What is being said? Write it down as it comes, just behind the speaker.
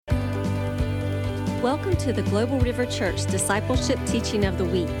Welcome to the Global River Church Discipleship Teaching of the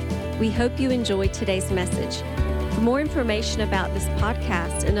Week. We hope you enjoyed today's message. For more information about this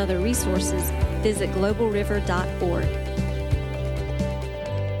podcast and other resources, visit globalriver.org.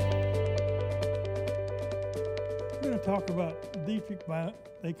 We're going to talk about Dietrich,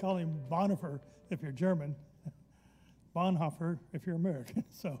 they call him Bonhoeffer if you're German, Bonhoeffer if you're American.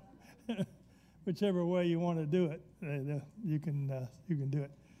 So whichever way you want to do it, you can do it.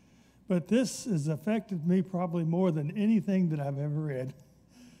 But this has affected me probably more than anything that I've ever read.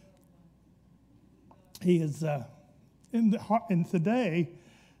 He is and today,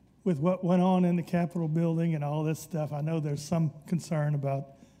 with what went on in the Capitol building and all this stuff, I know there's some concern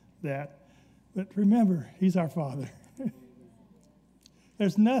about that. But remember, he's our Father.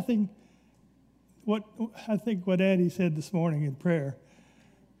 There's nothing, I think what Addie said this morning in prayer,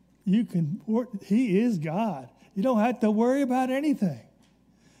 he is God. You don't have to worry about anything.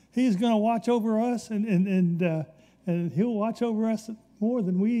 He's going to watch over us, and he'll watch over us more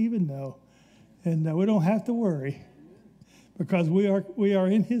than we even know. And we don't have to worry because we are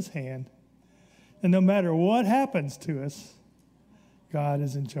in his hand. And no matter what happens to us, God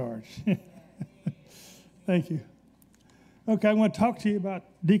is in charge. Thank you. Okay, I want to talk to you about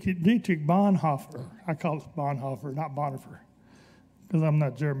Dietrich Bonhoeffer. I call it Bonhoeffer, not Bonhoeffer, because I'm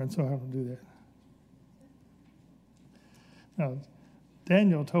not German, so I have to do that. Now,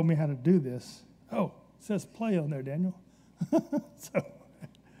 Daniel told me how to do this. Oh, it says play on there, Daniel.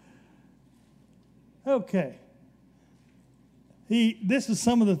 Okay. This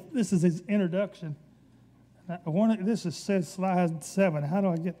is his introduction. Says slide 7. How do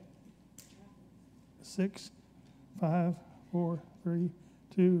I get 6, 5, 4, 3,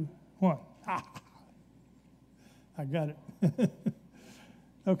 2, 1? Ah, I got it.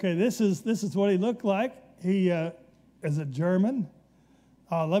 Okay, this is what he looked like. He is a German.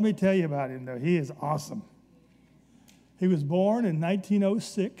 Let me tell you about him, though. He is awesome. He was born in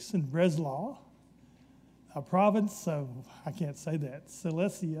 1906 in Breslau, a province of, I can't say that,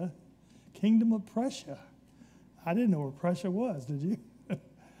 Silesia, Kingdom of Prussia. I didn't know where Prussia was, did you?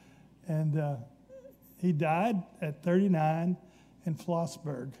 And he died at 39 in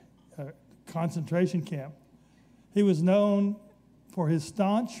Flossenburg, concentration camp. He was known for his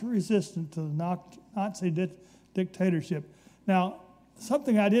staunch resistance to the Nazi dictatorship. Now,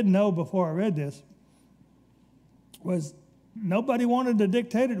 something I didn't know before I read this was nobody wanted a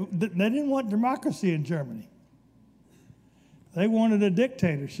dictator. They didn't want democracy in Germany. They wanted a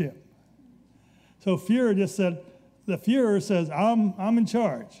dictatorship. So Führer just said, the Führer says, I'm in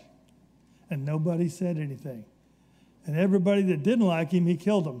charge. And nobody said anything. And everybody that didn't like him, he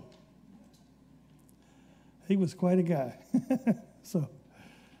killed them. He was quite a guy.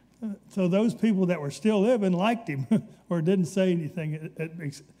 So those people that were still living liked him or didn't say anything.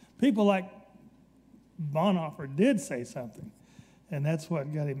 People like Bonhoeffer did say something, and that's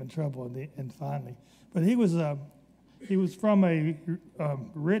what got him in trouble and finally. But he was from a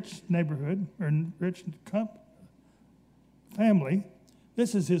rich neighborhood or rich family.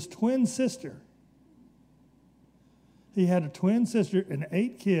 This is his twin sister. He had a twin sister and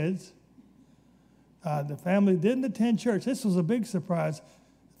 8 kids. The family didn't attend church. This was a big surprise.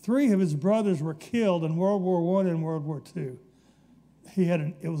 3 of his brothers were killed in World War I and World War II.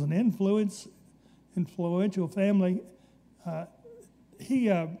 It was an influential family.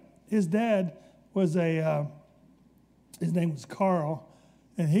 His dad was his name was Carl,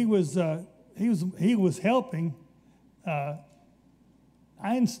 and he was helping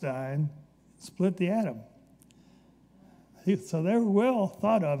Einstein split the atom. So they were well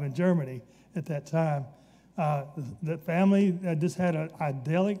thought of in Germany at that time. The family just had an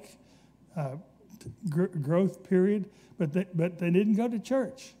idyllic growth period, but they didn't go to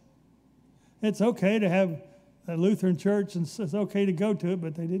church. It's okay to have a Lutheran church, and it's okay to go to it,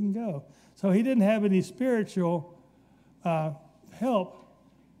 but they didn't go. So he didn't have any spiritual help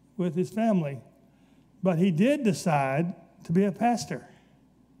with his family, but he did decide to be a pastor.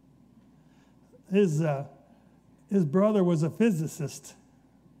 His brother was a physicist.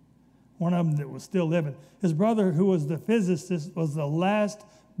 One of them that was still living. His brother, who was the physicist, was the last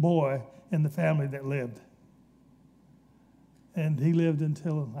boy in the family that lived. And he lived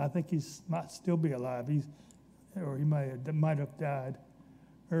until, I think he might still be alive. He might have died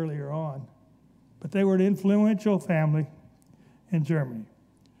earlier on. But they were an influential family in Germany.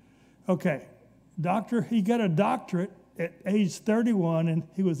 Okay, he got a doctorate at age 31, and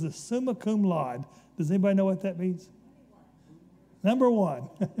he was a summa cum laude. Does anybody know what that means? Number 1.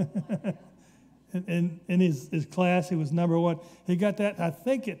 In his class, he was number 1. He got that, I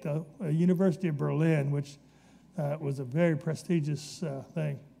think, at the University of Berlin, which was a very prestigious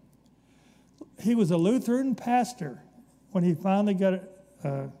thing. he was a Lutheran pastor when he finally got it,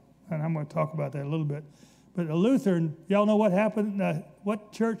 and I'm going to talk about that a little bit. But a Lutheran, y'all know what happened?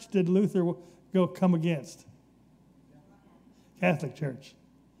 What church did Luther come against? Catholic Church.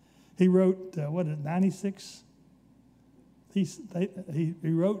 He wrote, 96? He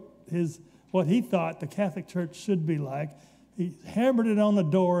wrote what he thought the Catholic Church should be like. He hammered it on the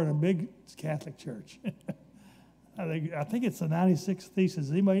door in a big Catholic church. I think it's the 96 Thesis.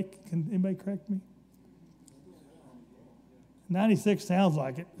 Can anybody correct me? 96 sounds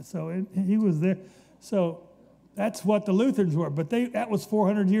like it. So he was there. So that's what the Lutherans were. But that was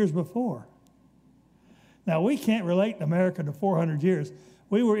 400 years before. Now, we can't relate America to 400 years.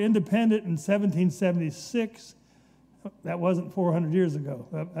 We were independent in 1776. That wasn't 400 years ago.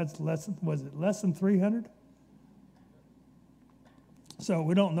 Was it less than 300? So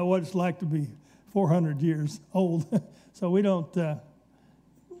we don't know what it's like to be 400 years old. So we're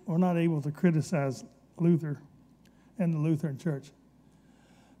not able to criticize Luther and the Lutheran Church.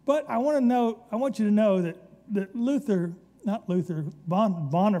 But I want you to know that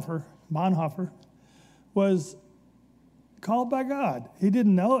Bonhoeffer was called by God. He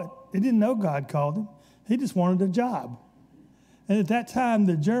didn't know it. He didn't know God called him. He just wanted a job. And at that time,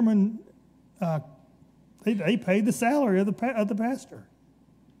 the German, they paid the salary of the pastor.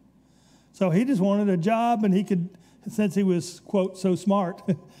 So he just wanted a job, and he could, since he was, quote, so smart,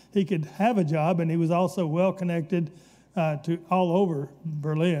 he could have a job, and he was also well-connected to all over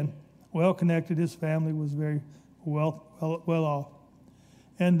Berlin. Well-connected, his family was very well off.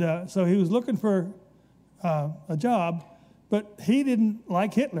 And so he was looking for a job, but he didn't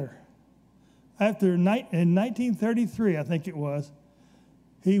like Hitler. In 1933, I think it was,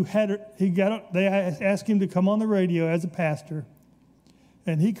 they asked him to come on the radio as a pastor,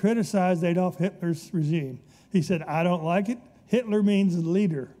 and he criticized Adolf Hitler's regime. He said, "I don't like it. Hitler means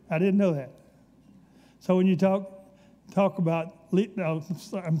leader." I didn't know that. So when you talk about,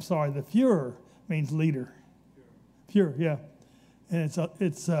 the Führer means leader. Führer, yeah. And so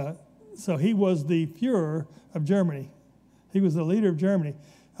he was the Führer of Germany. He was the leader of Germany.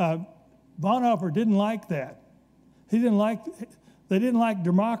 Bonhoeffer didn't like that. They didn't like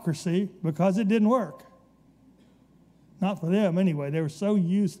democracy because it didn't work. Not for them anyway. They were so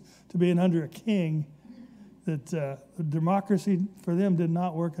used to being under a king that the democracy for them did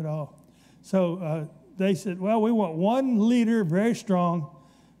not work at all. So they said, well, we want one leader, very strong,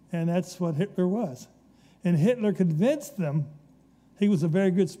 and that's what Hitler was. And Hitler convinced them. He was a very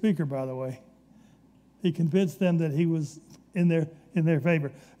good speaker, by the way. He convinced them that he was in their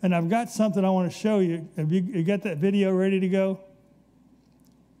favor. And I've got something I want to show you. Have you got that video ready to go?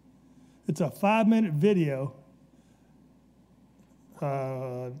 It's a 5-minute video.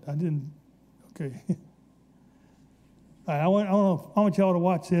 Okay. I want y'all to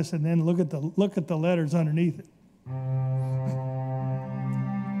watch this and then look at the letters underneath it.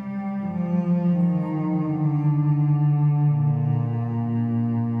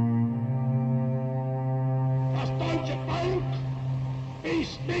 Das deutsche Volk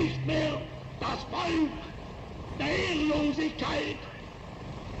ist nicht mehr das Volk der Ehrenlosigkeit,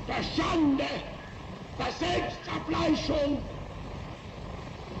 der Schande, der Selbstabfleischung,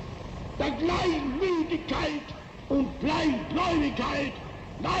 der Kleinmütigkeit und Kleingläubigkeit.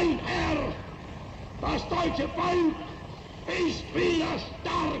 Nein, Herr, das deutsche Volk ist wieder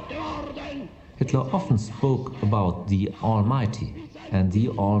stark geworden. Hitler often spoke about the Almighty, and the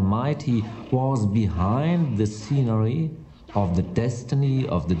Almighty was behind the scenery of the destiny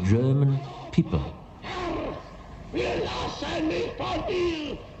of the German people. Herr, wir lassen nicht von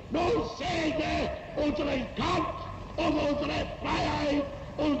dir, nun segne unseren Kampf unsere Freiheit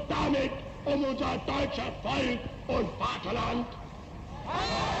und damit unser deutsches Volk und Vaterland.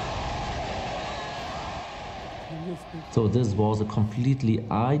 So this was a completely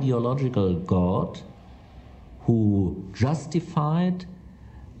ideological God who justified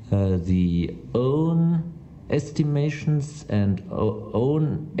the own estimations and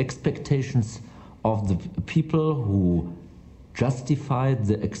own expectations of the people, who justified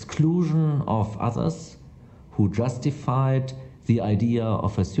the exclusion of others, who justified the idea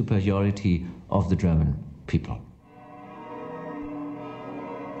of a superiority of the German people.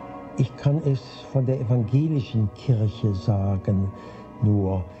 Ich kann es von der evangelischen Kirche sagen,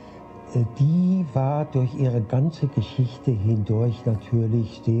 nur die war durch ihre ganze Geschichte hindurch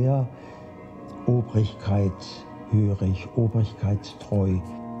natürlich sehr obrigkeitshörig, obrigkeitstreu.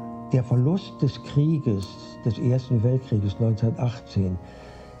 Der Verlust des Krieges, des Ersten Weltkrieges 1918,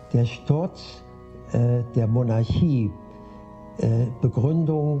 der Sturz der Monarchie,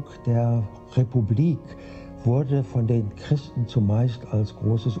 Begründung der Republik wurde von den Christen zumeist als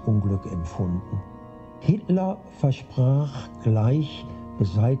großes Unglück empfunden. Hitler versprach gleich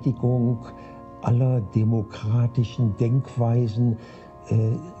Beseitigung aller demokratischen Denkweisen,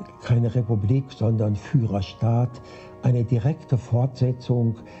 keine Republik, sondern Führerstaat, eine direkte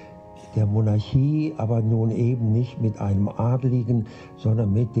Fortsetzung der Monarchie, aber nun eben nicht mit einem Adeligen,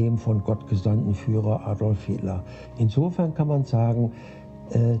 sondern mit dem von Gott gesandten Führer Adolf Hitler. Insofern kann man sagen,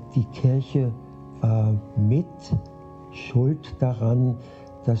 die Kirche war mit schuld daran,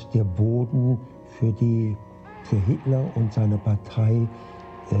 dass der Boden für Hitler und seine Partei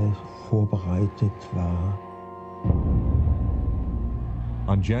vorbereitet war.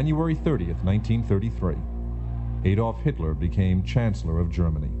 On January 30th, 1933, Adolf Hitler became Chancellor of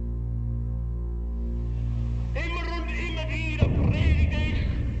Germany. Immer und immer wieder predige ich,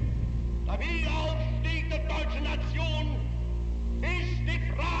 der Wiederaufstieg der deutschen Nation ist die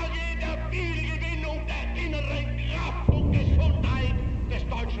Frage der Wiedergewinnung der inneren Kraft und Gesundheit des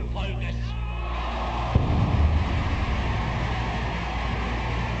deutschen Volkes.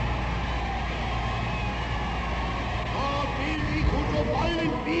 Da will ich und so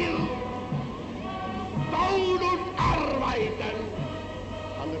wollen wir bauen und arbeiten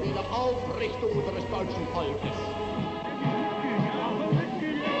an der Wiederaufrichtung unseres deutschen Volkes.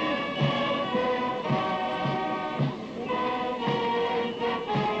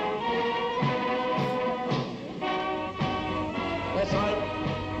 Deshalb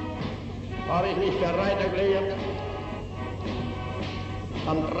habe ich mich bereit erklärt,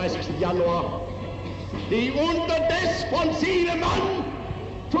 am 30. Januar die unter des von 7 Mann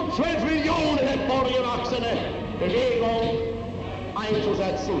zu 12 Millionen emporgewachsene Bewegung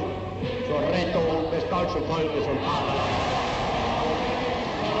einzusetzen zur Rettung des deutschen Volkes und Vaterlandes.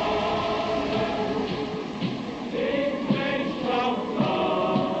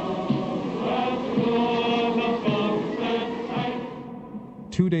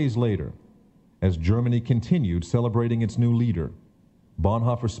 Two days later, as Germany continued celebrating its new leader,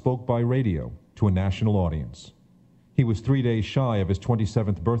 Bonhoeffer spoke by radio to a national audience. He was 3 days shy of his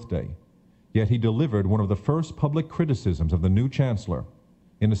 27th birthday, yet he delivered one of the first public criticisms of the new chancellor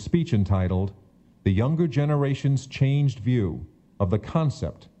in a speech entitled, "The Younger Generation's Changed View of the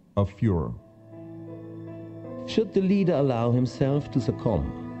Concept of Führer." Should the leader allow himself to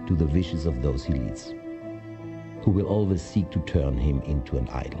succumb to the wishes of those he leads, who will always seek to turn him into an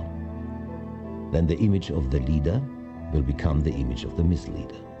idol, then the image of the leader will become the image of the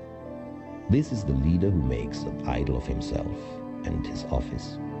misleader. This is the leader who makes an idol of himself and his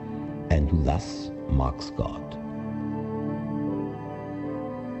office, and who thus mocks God.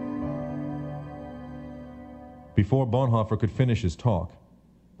 Before Bonhoeffer could finish his talk,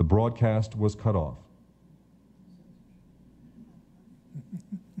 the broadcast was cut off.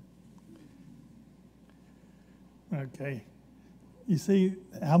 Okay. You see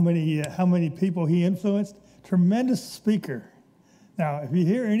how many people he influenced? Tremendous speaker. Now, if you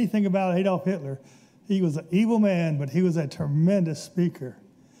hear anything about Adolf Hitler, he was an evil man, but he was a tremendous speaker.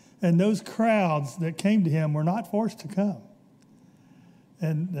 And those crowds that came to him were not forced to come.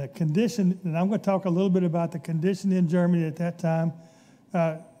 And the condition, and I'm going to talk a little bit about the condition in Germany at that time.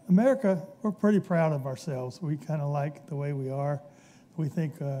 America, we're pretty proud of ourselves. We kind of like the way we are. We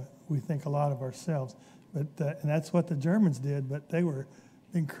think a lot of ourselves. But and that's what the Germans did, but they were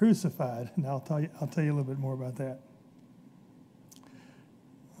being crucified. And I'll tell you a little bit more about that.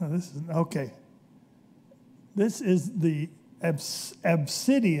 This is okay. This is the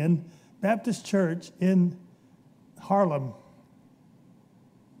Obsidian Baptist Church in Haarlem.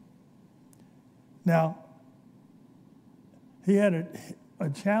 Now, he had a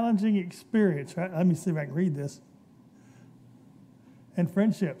challenging experience, right? Let me see if I can read this. And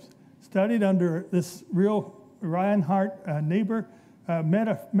friendships. Studied under this real Reinhard Niebuhr,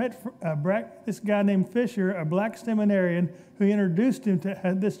 met this guy named Fisher, a black seminarian who introduced him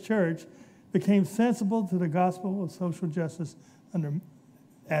to this church, became sensible to the gospel of social justice under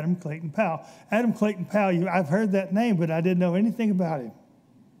Adam Clayton Powell. Adam Clayton Powell, I've heard that name, but I didn't know anything about him.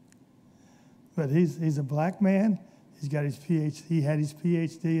 But he's a black man. He's got his PhD. He had his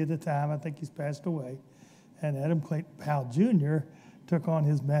PhD at the time. I think he's passed away. And Adam Clayton Powell Jr. took on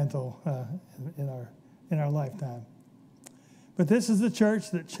his mantle in our lifetime. But this is the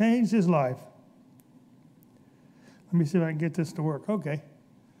church that changed his life. Let me see if I can get this to work. Okay.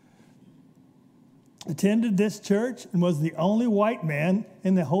 Attended this church and was the only white man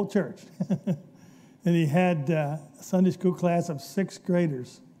in the whole church. And he had a Sunday school class of 6th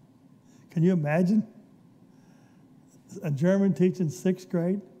graders. Can you imagine? A German teaching 6th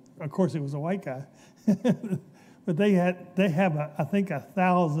grade? Of course, it was a white guy. But they have I think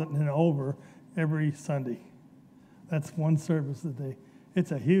 1,000 and over every Sunday. That's one service that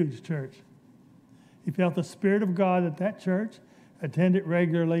it's a huge church. He felt the Spirit of God at that church, attended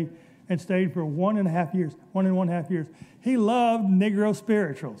regularly, and stayed for 1.5 years. He loved Negro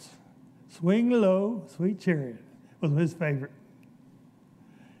spirituals. Swing Low, Sweet Chariot was his favorite.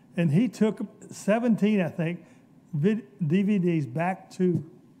 And he took 17, I think, DVDs back to,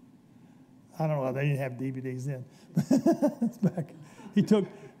 I don't know, they didn't have DVDs then. It's back.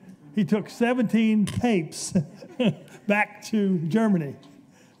 He took 17 tapes back to Germany.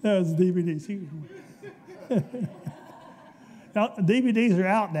 That was DVDs. Now, DVDs are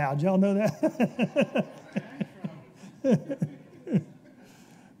out now. Did y'all know that?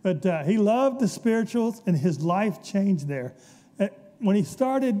 But he loved the spirituals, and his life changed there. When he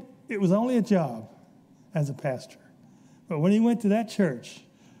started, it was only a job as a pastor. But when he went to that church,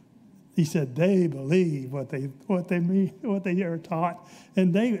 he said they believe what they are taught,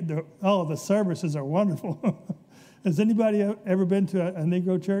 and the services are wonderful. Has anybody ever been to a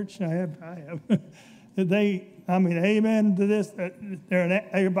Negro church? I have. Amen to this.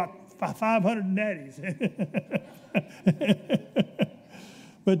 They're about 500 natties.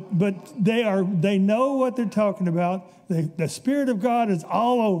 But they know what they're talking about. The Spirit of God is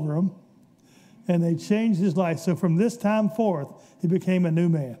all over them, and they changed his life. So from this time forth, he became a new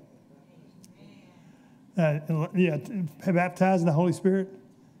man. Baptized in the Holy Spirit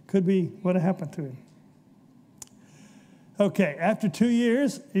could be what happened to him. Okay, after 2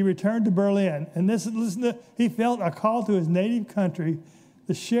 years, he returned to Berlin, and he felt a call to his native country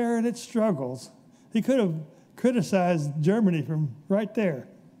to share in its struggles. He could have criticized Germany from right there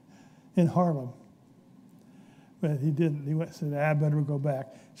in Harlem, but he didn't. He said, I better go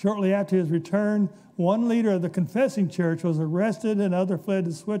back. Shortly after his return, one leader of the confessing church was arrested, and others fled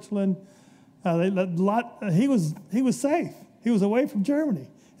to Switzerland. He was safe. He was away from Germany,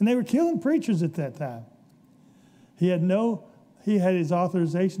 and they were killing preachers at that time. He had his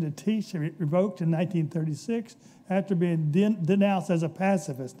authorization to teach revoked in 1936 after being denounced as a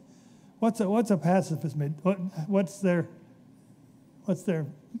pacifist. What's a pacifist mean? What's their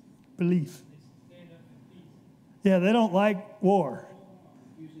belief? Yeah, they don't like war.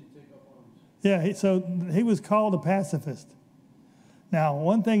 Yeah, so he was called a pacifist. Now,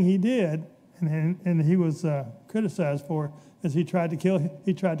 one thing he did, and he was criticized for, is he tried to kill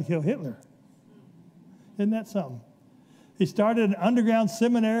Hitler. Isn't that something? He started an underground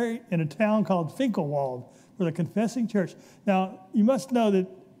seminary in a town called Finkelwald for the confessing church. Now, you must know that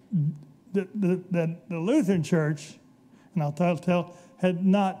the Lutheran church, and I'll tell,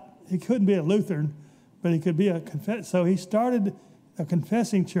 he couldn't be a Lutheran, but he could be so he started a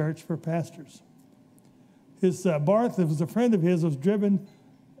confessing church for pastors. His Barth, who was a friend of his, was driven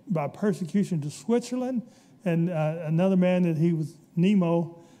by persecution to Switzerland, and another man that he was,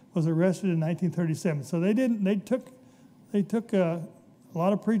 Nemo, was arrested in 1937. So they took a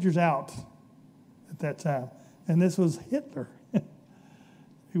lot of preachers out at that time, and this was Hitler.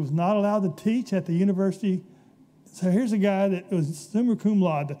 He was not allowed to teach at the university. So here's a guy that was summa cum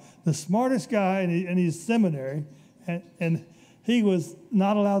laude, the smartest guy in his seminary, and he was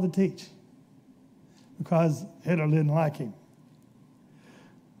not allowed to teach because Hitler didn't like him.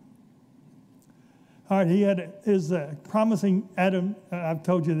 All right, he had his promising Adam, I've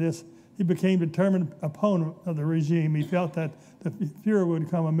told you this, he became a determined opponent of the regime. He felt that the Fuhrer would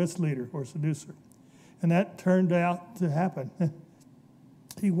become a misleader or seducer. And that turned out to happen.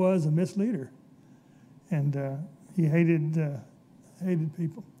 He was a misleader. And he hated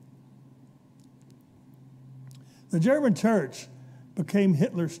people. The German church became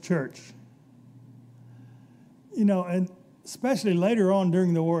Hitler's church. And especially later on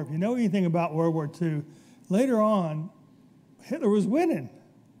during the war, if you know anything about World War II, later on, Hitler was winning.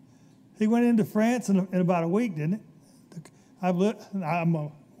 He went into France in about a week, didn't it? I'm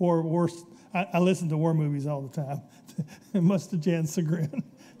a war. I listen to war movies all the time. Much to Jan's chagrin.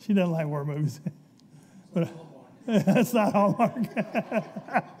 She doesn't like war movies. But that's not Hallmark.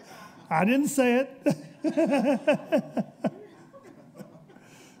 I didn't say it.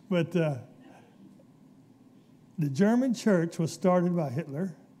 But the German church was started by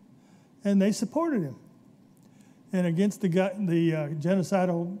Hitler, and they supported him. And against the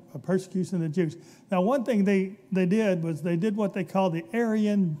genocidal persecution of the Jews. Now, one thing they did was they did what they called the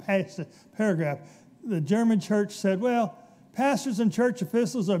Aryan paragraph. The German church said, well, pastors and church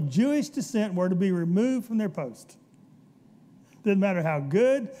officials of Jewish descent were to be removed from their post. Didn't matter how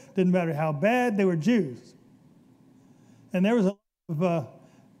good, didn't matter how bad, they were Jews. And there was a lot of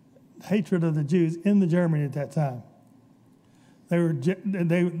hatred of the Jews in the Germany at that time. They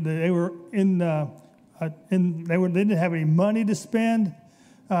didn't have any money to spend.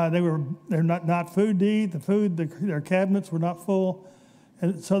 They're not food to eat. Their cabinets were not full.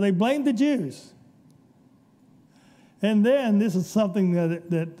 And so they blamed the Jews. And then this is something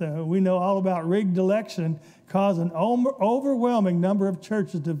that we know all about: rigged election caused an overwhelming number of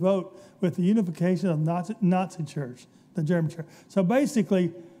churches to vote with the unification of Nazi church, the German church. So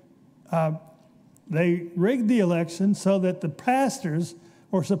basically, they rigged the election so that the pastors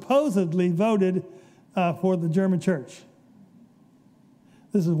were supposedly voted for the German church.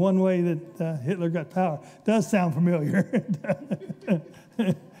 This is one way that Hitler got power. It does sound familiar.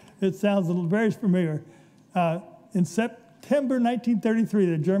 It sounds very familiar. In September 1933,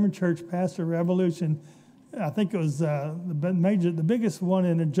 the German church passed a revolution. I think it was the biggest one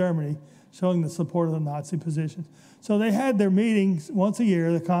in Germany, showing the support of the Nazi positions. So they had their meetings once a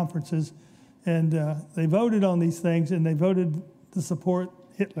year, the conferences, and they voted on these things, and they voted to support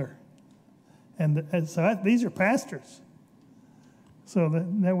Hitler. And so these are pastors. So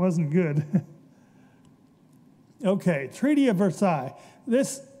that wasn't good. Okay, Treaty of Versailles.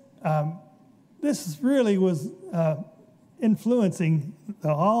 This really was influencing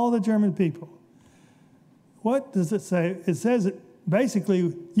all the German people. What does it say? It says that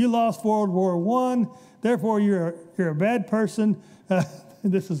basically you lost World War I, therefore you're a bad person.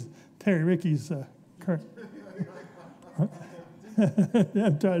 This is Terry Ricky's current.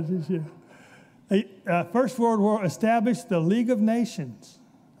 I'm trying to teach you. First World War established the League of Nations.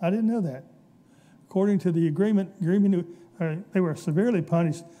 I didn't know that. According to the agreement, they were severely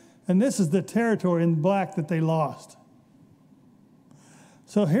punished. And this is the territory in black that they lost.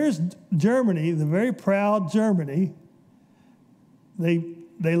 So here's Germany, the very proud Germany. They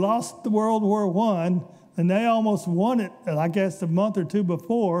lost the World War I, and they almost won it, I guess, a month or two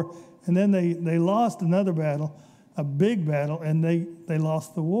before. And then they lost another battle, a big battle, and they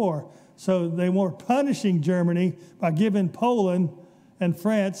lost the war. So they were punishing Germany by giving Poland and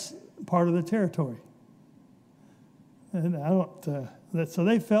France part of the territory. And so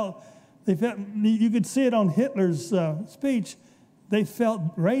they felt, you could see it on Hitler's speech, they felt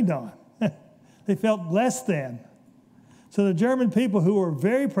rained on. They felt less than. So the German people, who were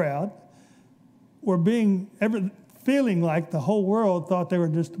very proud, were feeling like the whole world thought they were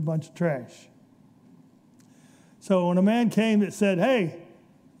just a bunch of trash. So when a man came that said, "Hey,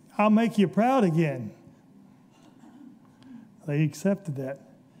 I'll make you proud again," they accepted that.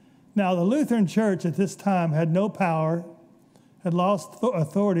 Now, the Lutheran Church at this time had no power, had lost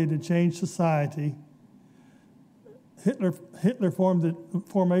authority to change society. Hitler formed the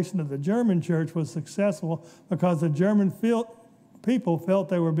formation of the German church was successful because the German people felt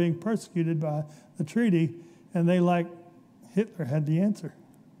they were being persecuted by the treaty, and they, like Hitler, had the answer.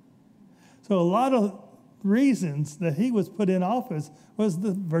 So a lot of reasons that he was put in office was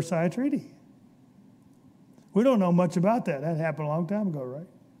the Versailles Treaty. We don't know much about that. That happened a long time ago,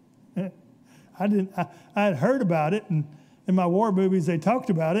 right? I had heard about it, and in my war movies they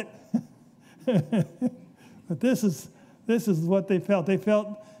talked about it. But this is what they felt. They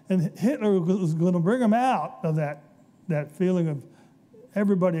felt, and Hitler was going to bring them out of that feeling of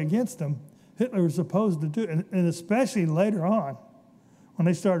everybody against them. Hitler was supposed to do it, and especially later on when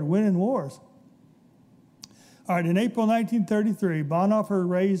they started winning wars. All right, in April 1933, Bonhoeffer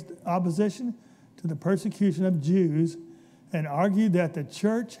raised opposition to the persecution of Jews and argued that the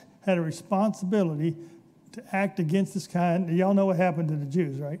church had a responsibility to act against this kind. Y'all know what happened to the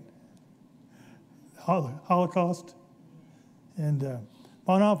Jews, right? Holocaust. And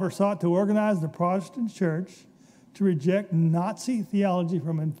Bonhoeffer sought to organize the Protestant church to reject Nazi theology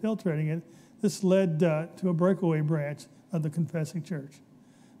from infiltrating it. This led to a breakaway branch of the Confessing Church.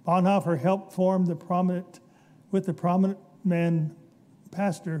 Bonhoeffer helped form the prominent man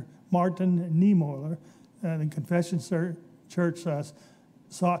pastor Martin Niemöller. The Confession Church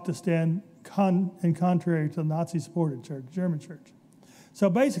sought to stand in contrary to the Nazi-supported church, German church. So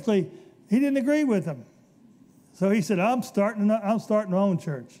basically, he didn't agree with them. So he said, I'm starting my own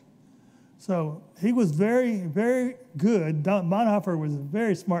church. So he was very, very good. Bonhoeffer was a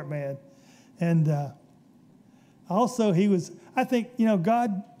very smart man. And also he was, I think,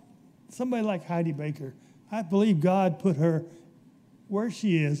 God, somebody like Heidi Baker, I believe God put her where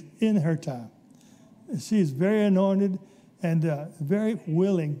she is in her time. She is very anointed and very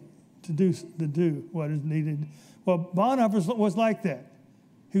willing to do what is needed. Well, Bonhoeffer was like that.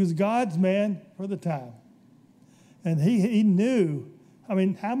 He was God's man for the time. And he knew,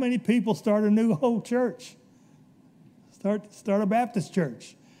 how many people start a new whole church? Start a Baptist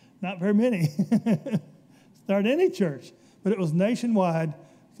church? Not very many. Start any church. But it was nationwide,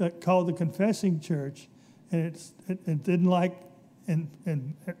 called the Confessing Church. And it didn't like,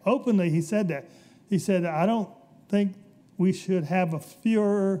 and openly he said that. He said, I don't think we should have a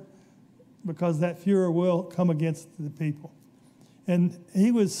Führer because that Führer will come against the people. And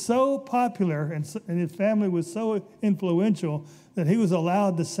he was so popular and his family was so influential that he was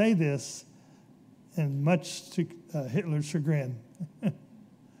allowed to say this, and much to Hitler's chagrin.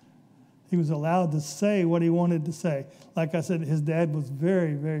 He was allowed to say what he wanted to say. Like I said, his dad was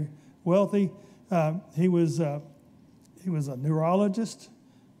very, very wealthy. He was a neurologist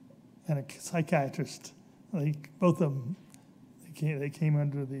and a psychiatrist. Both of them, they came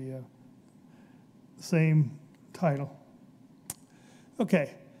under the same title.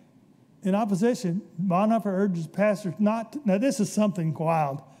 Okay. In opposition, Bonhoeffer urges pastors now this is something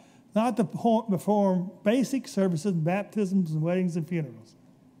wild, not to perform basic services, baptisms, and weddings and funerals.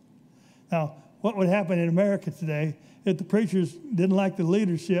 Now, what would happen in America today if the preachers didn't like the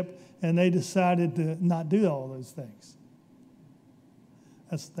leadership and they decided to not do all those things?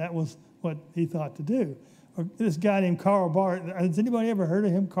 That was what he thought to do. Or this guy named Karl Barth, has anybody ever heard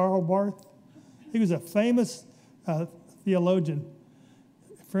of him, Karl Barth? He was a famous theologian,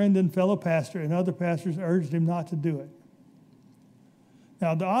 friend and fellow pastor, and other pastors urged him not to do it.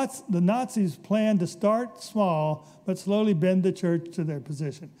 Now, the Nazis planned to start small, but slowly bend the church to their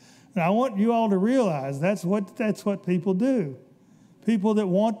position. And I want you all to realize that's what people do. People that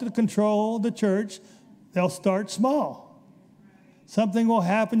want to control the church, they'll start small. Something will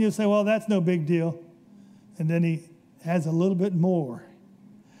happen, you'll say, well, that's no big deal. And then he has a little bit more.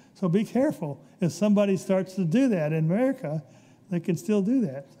 So be careful. If somebody starts to do that in America, they can still do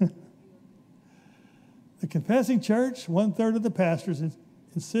that. The confessing church, 1/3 of the pastors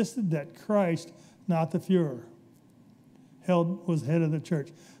insisted that Christ, not the Führer, was head of the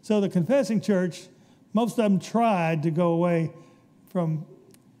church. So the confessing church, most of them tried to go away from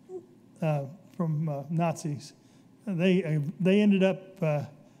Nazis. They ended up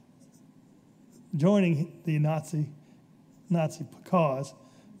joining the Nazi cause,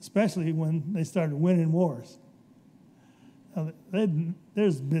 especially when they started winning wars. Now,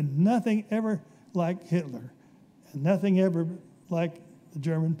 there's been nothing ever like Hitler, and nothing ever like the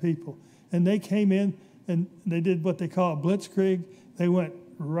German people. And they came in and they did what they call a blitzkrieg. They went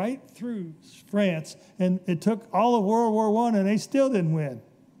right through France, and it took all of World War I, and they still didn't win.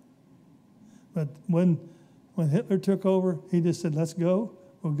 But when Hitler took over, he just said, let's go.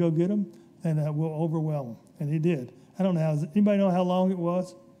 We'll go get them, and we'll overwhelm them. And he did. I don't know. Anybody know how long it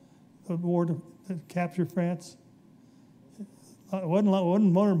was, the war to capture France? It wasn't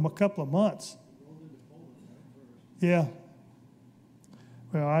more than a couple of months. Yeah.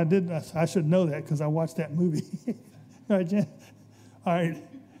 Well, I should know that because I watched that movie. All right, Jen? All right.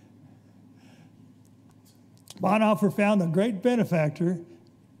 Bonhoeffer found a great benefactor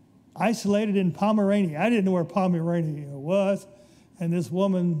isolated in Pomerania. I didn't know where Pomerania was. And this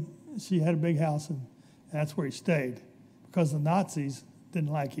woman, she had a big house, and that's where he stayed because the Nazis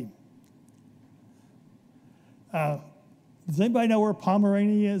didn't like him. Does anybody know where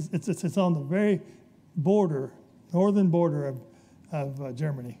Pomerania is? It's on the very border, northern border of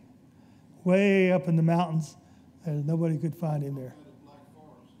Germany, way up in the mountains, and nobody could find him there.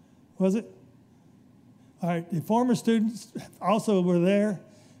 Was it? All right. The former students also were there.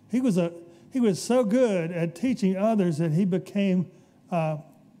 He was so good at teaching others that he became.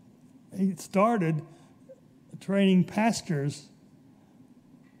 He started training pastors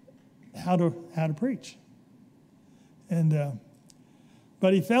how to preach. And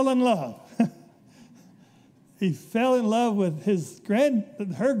but he fell in love. He fell in love with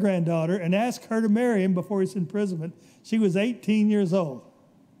her granddaughter and asked her to marry him before his imprisonment. She was 18 years old.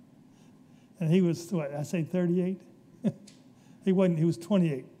 And he was, 38? He wasn't, he was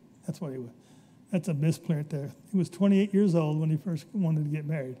 28. That's what he was. That's a misprint there. He was 28 years old when he first wanted to get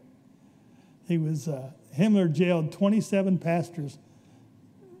married. He was, Himmler jailed 27 pastors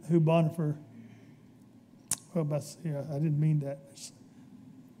who Bonhoeffer, I didn't mean that. Let's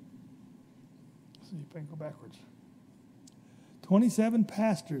see if I can go backwards. 27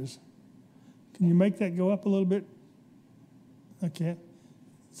 pastors. Can you make that go up a little bit? I can't.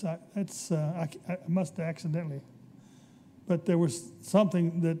 So that's, I must have accidentally. But there was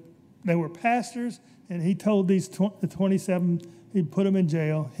something that they were pastors, and he told the 27, he'd put them in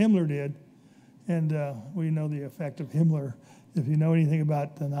jail. Himmler did. And we know the effect of Himmler. If you know anything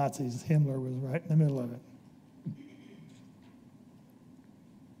about the Nazis, Himmler was right in the middle of it.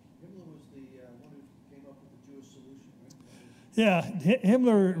 Himmler was the one who came up with the Jewish solution, right? Yeah,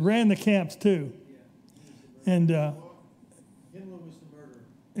 Himmler ran the camps too. Yeah, and Himmler was the murderer.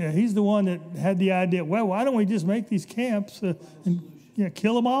 Yeah, he's the one that had the idea, well, why don't we just make these camps and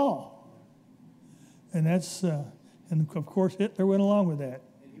kill them all? And that's, and of course Hitler went along with that.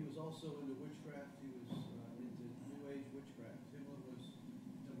 And he was also into witchcraft. He was into New Age witchcraft.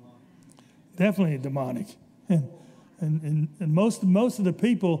 definitely demonic. And most of the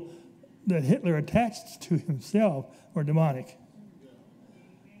people that Hitler attached to himself were demonic.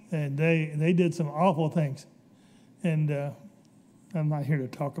 And they did some awful things. And I'm not here to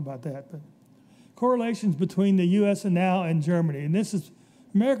talk about that, but correlations between the U.S. and now and Germany. And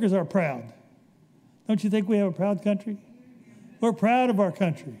Americans are proud. Don't you think we have a proud country? We're proud of our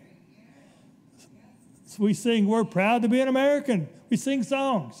country. So we sing, we're proud to be an American. We sing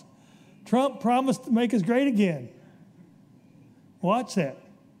songs. Trump promised to make us great again. Watch that.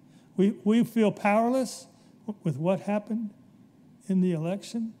 We feel powerless with what happened in the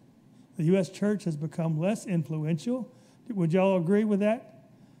election. The U.S. church has become less influential. Would y'all agree with that?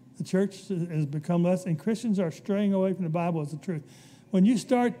 The church has become less, and Christians are straying away from the Bible as the truth. When you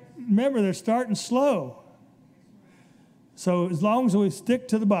start, remember, they're starting slow. So as long as we stick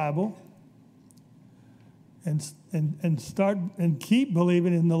to the Bible and start and keep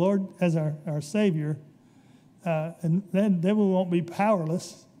believing in the Lord as our Savior, and then we won't be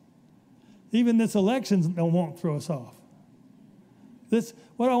powerless. Even this election won't throw us off.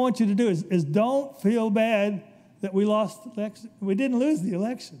 What I want you to do is don't feel bad that we lost the election. We didn't lose the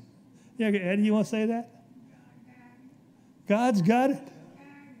election. Yeah, Eddie, you want to say that? God's got it.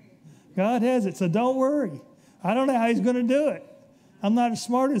 God has it, so don't worry. I don't know how he's going to do it. I'm not as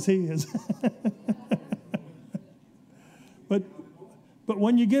smart as he is. But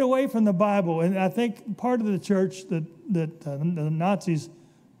when you get away from the Bible, and I think part of the church that the Nazis,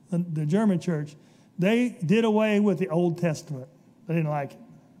 the German church, they did away with the Old Testament. They didn't like it.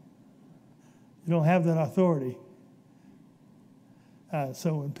 You don't have that authority.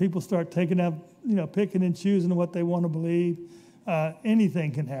 So when people start taking up, picking and choosing what they want to believe,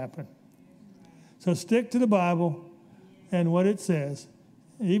 anything can happen. So stick to the Bible and what it says,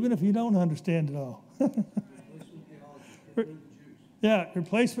 even if you don't understand it all. Yeah,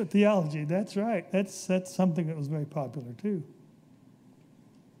 replacement theology. That's right. That's something that was very popular too.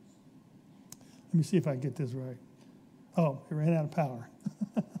 Let me see if I get this right. Oh, it ran out of power.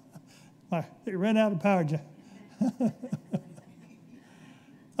 It ran out of power, Jeff.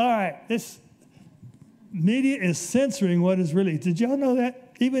 All right, this media is censoring what is released. Did y'all know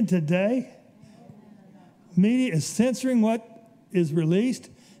that? Even today, media is censoring what is released.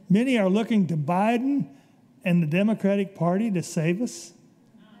 Many are looking to Biden and the Democratic Party to save us.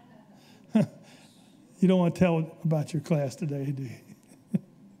 You don't want to tell about your class today, do you?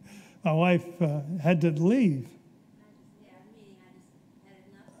 My wife had to leave.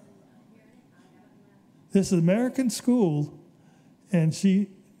 This is American school, and she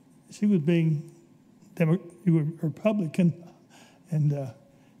was being Republican and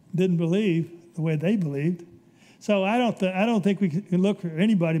didn't believe the way they believed. So I don't think we can look for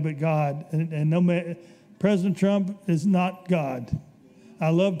anybody but God. And no matter, President Trump is not God. I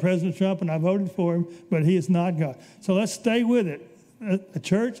love President Trump and I voted for him, but he is not God. So let's stay with it, a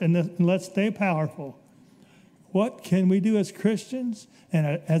church, and let's stay powerful. What can we do as Christians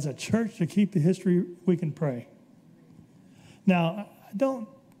and as a church to keep the history? We can pray. Now,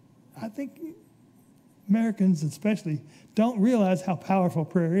 I think Americans especially don't realize how powerful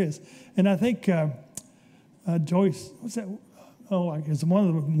prayer is. And I think Joyce, what's that? Oh, it's one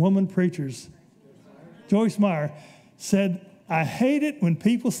of the woman preachers, Joyce Meyer, said, I hate it when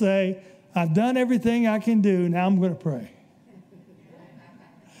people say, I've done everything I can do, now I'm going to pray.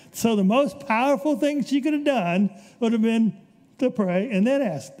 So the most powerful thing she could have done would have been to pray and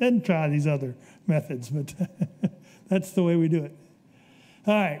then try these other methods. But that's the way we do it.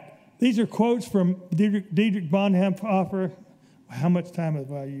 All right. These are quotes from Dietrich Bonhoeffer. How much time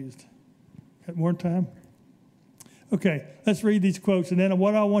have I used? Got more time? Okay, let's read these quotes. And then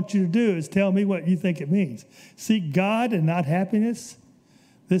what I want you to do is tell me what you think it means. Seek God and not happiness.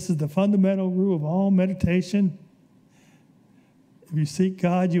 This is the fundamental rule of all meditation. If you seek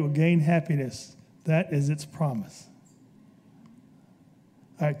God, you will gain happiness. That is its promise.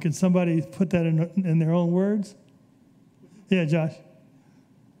 All right, can somebody put that in their own words? Yeah, Josh.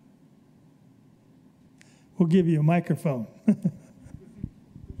 We'll give you a microphone.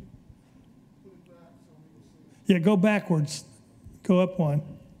 Yeah, go backwards. Go up one.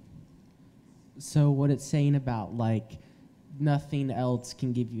 So what it's saying about, like, nothing else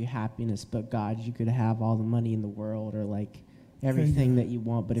can give you happiness but God. You could have all the money in the world or, like, everything that you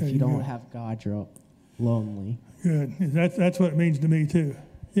want, but if you don't have God, you're lonely. Good. That's what it means to me, too.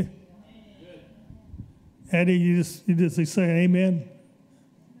 Yeah. Eddie, you just say amen?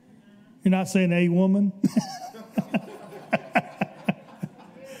 You're not saying a woman?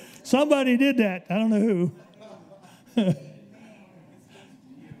 Somebody did that. I don't know who.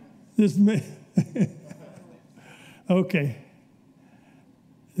 This me. Okay.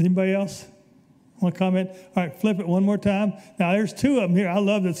 Anybody else? Want to comment? All right, flip it one more time. Now, there's two of them here. I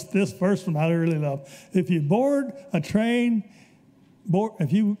love this first one. I really love. If you board a train,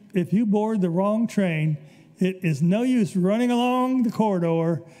 if you board the wrong train, it is no use running along the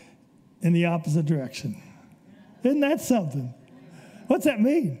corridor in the opposite direction. Isn't that something? What's that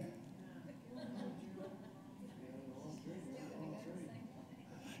mean?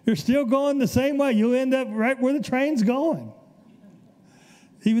 You're still going the same way. You'll end up right where the train's going,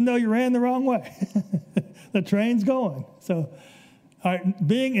 even though you ran the wrong way. The train's going. So, all right,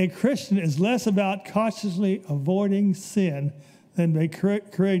 being a Christian is less about cautiously avoiding sin than being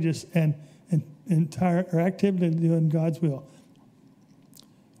courageous and entire or actively doing God's will.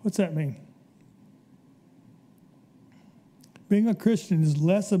 What's that mean? Being a Christian is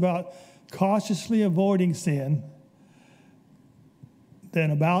less about cautiously avoiding sin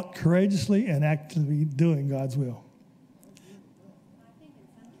than about courageously and actively doing God's will.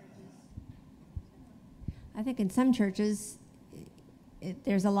 I think in some churches,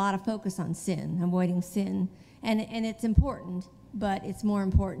 there's a lot of focus on sin, avoiding sin, and it's important, but it's more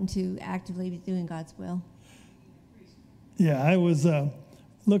important to actively be doing God's will. Yeah, I was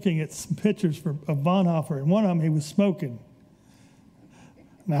looking at some pictures of Bonhoeffer, and one of them, he was smoking.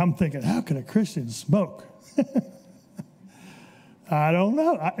 Now I'm thinking, how can a Christian smoke? I don't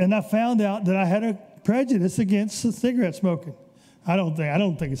know. And I found out that I had a prejudice against cigarette smoking. I don't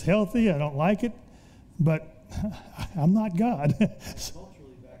think it's healthy. I don't like it, but I'm not God.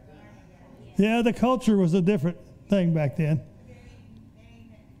 Yeah, the culture was a different thing back then.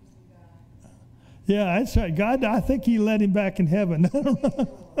 Yeah, that's right. God, I think he let him back in heaven.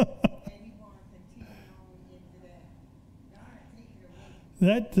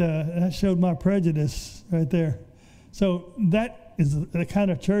 That showed my prejudice right there. So that is the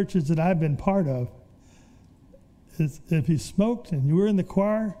kind of churches that I've been part of. If you smoked and you were in the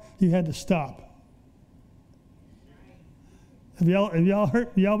choir, you had to stop. Have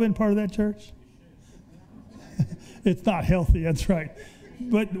y'all been part of that church? It's not healthy, that's right.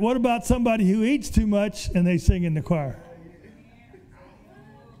 But what about somebody who eats too much and they sing in the choir?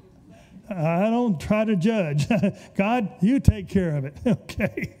 I don't try to judge. God, you take care of it.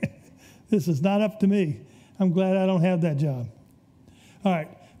 Okay. This is not up to me. I'm glad I don't have that job. All right.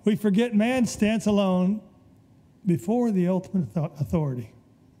 We forget man stands alone before the ultimate authority.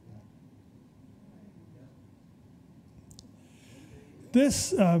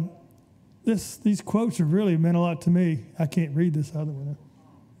 These quotes have really meant a lot to me. I can't read this other one.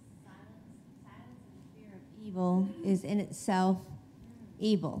 Silence and fear of evil is in itself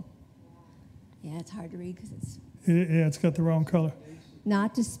evil. Yeah, it's hard to read because it's got the wrong color.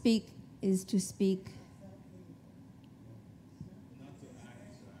 Not to speak is to speak.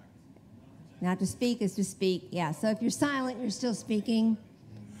 Not to speak is to speak. Yeah. So if you're silent, you're still speaking.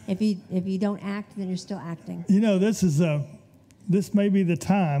 If you don't act, then you're still acting. You know, this may be the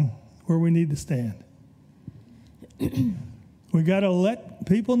time where we need to stand. We got to let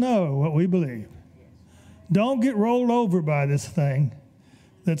people know what we believe. Don't get rolled over by this thing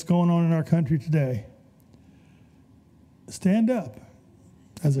that's going on in our country today. Stand up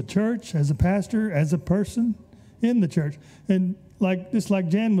as a church, as a pastor, as a person in the church. And just like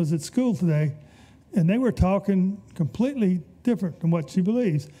Jen was at school today, and they were talking completely different than what she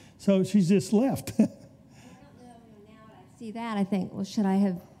believes. So she's just left. I don't know. Now I see that, I think, well, should I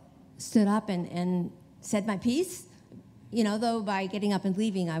have stood up and said my piece? You know, though by getting up and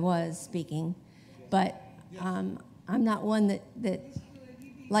leaving, I was speaking. But I'm not one that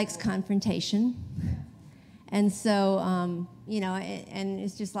likes confrontation. And so, you know, and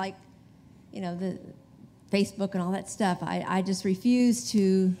it's just like, you know, the Facebook and all that stuff. I just refuse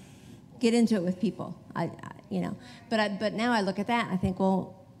to get into it with people. You know, but now I look at that and I think,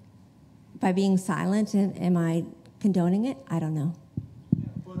 well, by being silent, am I condoning it? I don't know.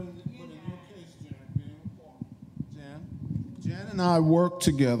 But in your case, Jan and I work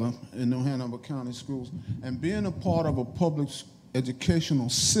together in New Hanover County Schools, and being a part of a public educational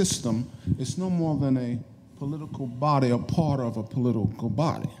system is no more than a political body, a part of a political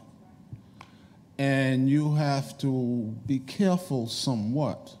body. And you have to be careful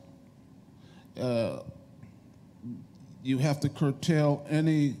somewhat. You have to curtail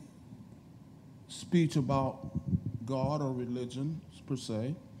any speech about God or religion, per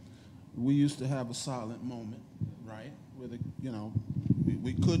se. We used to have a silent moment, right? Where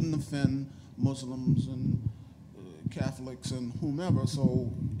we couldn't offend Muslims and Catholics and whomever,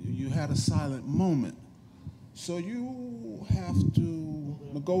 so you had a silent moment. So you have to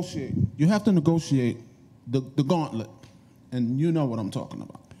negotiate. You have to negotiate the gauntlet, and you know what I'm talking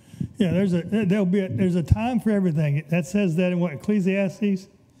about. Yeah, there's a time for everything. That says that in what, Ecclesiastes?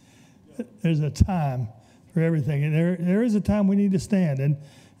 there's a time for everything, and there is a time we need to stand.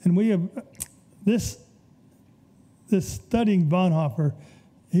 And we have this studying Bonhoeffer.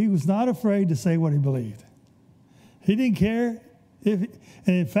 He was not afraid to say what he believed. He didn't care and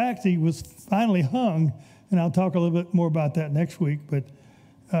in fact, he was finally hung. And I'll talk a little bit more about that next week. But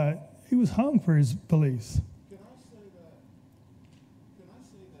he was hung for his beliefs. Can I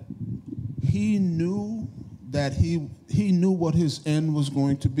say that he knew that he knew what his end was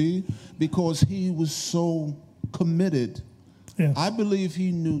going to be because he was so committed. Yeah. I believe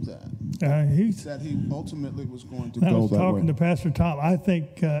he knew that. That he ultimately was going to go that way. I was talking to Pastor Tom. I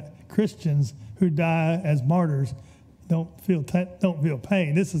think Christians who die as martyrs don't feel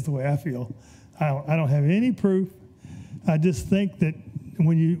pain. This is the way I feel. I don't have any proof. I just think that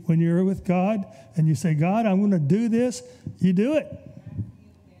when you're with God and you say, God, I'm going to do this, you do it.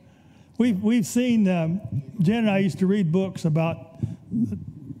 We've seen, Jen and I used to read books about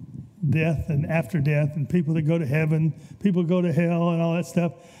death and after death and people that go to heaven, people go to hell and all that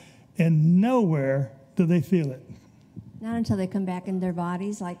stuff, and nowhere do they feel it. Not until they come back in their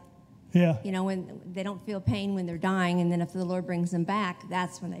bodies, like, yeah, when they don't feel pain when they're dying, and then if the Lord brings them back,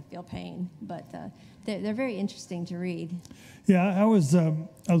 that's when they feel pain. But they're very interesting to read. Yeah, I was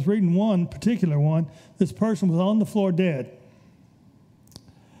reading one particular one. This person was on the floor dead,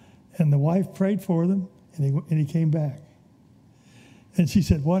 and the wife prayed for them, and he came back. And she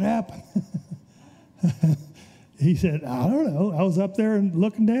said, "What happened?" He said, "I don't know. I was up there and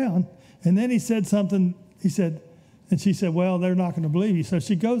looking down." And then he said something. He said, and she said, "Well, they're not going to believe you." So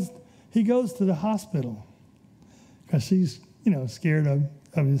he goes to the hospital because she's, scared of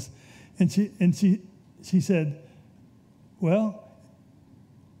his. And she said, "Well,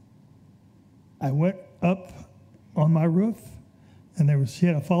 I went up on my roof, and she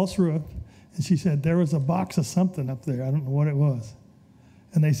had a false roof, and she said there was a box of something up there. I don't know what it was."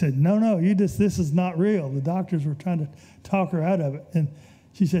 And they said, no, this is not real. The doctors were trying to talk her out of it. And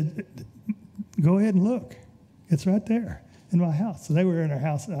she said, "Go ahead and look. It's right there in my house." So they were in her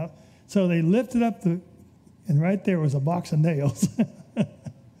house. So they lifted up and right there was a box of nails.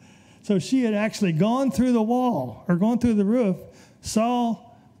 So she had actually gone through the wall or gone through the roof, saw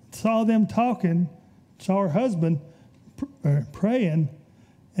them talking, saw her husband praying,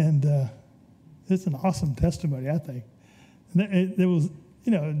 and it's an awesome testimony, I think. And it was,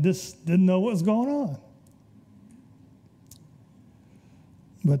 just didn't know what was going on.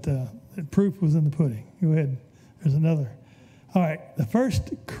 But the proof was in the pudding. Go ahead. There's another. All right. The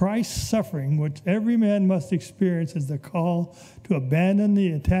first Christ suffering, which every man must experience, is the call to abandon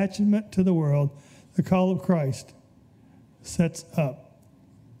the attachment to the world. The call of Christ sets up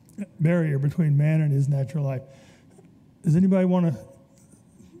a barrier between man and his natural life. Does anybody want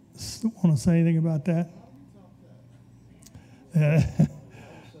to say anything about that?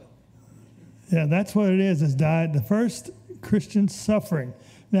 Yeah, that's what it is died. The first Christian suffering.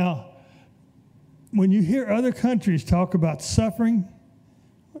 Now, when you hear other countries talk about suffering,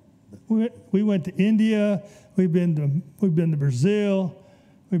 we went to India, we've been to Brazil,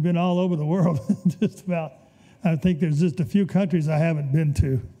 we've been all over the world, just about. I think there's just a few countries I haven't been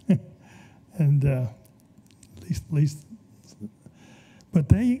to, and at least.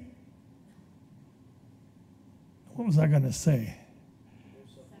 But what was I going to say?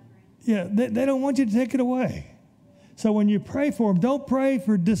 Yeah, they don't want you to take it away. So when you pray for them, don't pray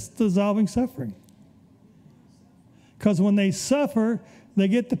for dissolving suffering. Because when they suffer, they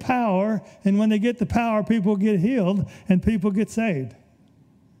get the power, and when they get the power, people get healed and people get saved.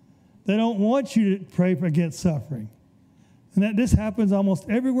 They don't want you to pray against suffering. And this happens almost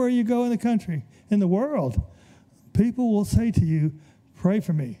everywhere you go in the country, in the world. People will say to you, "Pray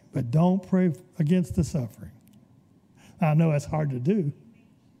for me," but don't pray against the suffering. I know it's hard to do.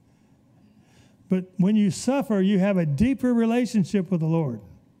 But when you suffer, you have a deeper relationship with the Lord.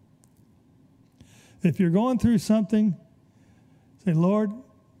 If you're going through something, say, "Lord,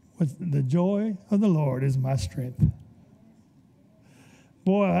 the joy of the Lord is my strength."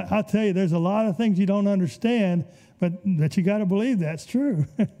 Boy, I'll tell you, there's a lot of things you don't understand, but you got to believe that's true.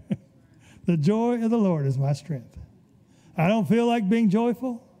 The joy of the Lord is my strength. I don't feel like being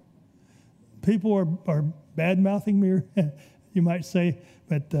joyful. People are bad-mouthing me, you might say,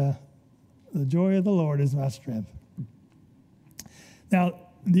 but the joy of the Lord is my strength. Now,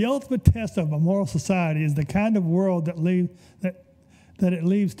 the ultimate test of a moral society is the kind of world that it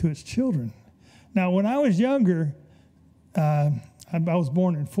leaves to its children. Now, when I was younger, I was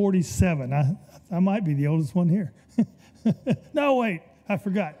born in 1947. I might be the oldest one here. No, wait, I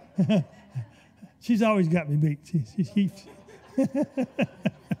forgot. She's always got me beat.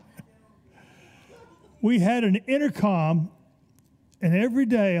 We had an intercom And every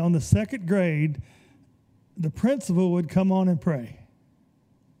day on the second grade, the principal would come on and pray.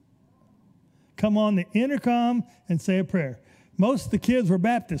 Come on the intercom and say a prayer. Most of the kids were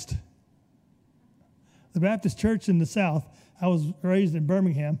Baptist. The Baptist church in the South, I was raised in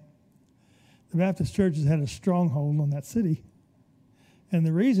Birmingham. The Baptist churches had a stronghold on that city. And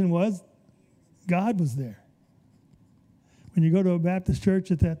the reason was God was there. When you go to a Baptist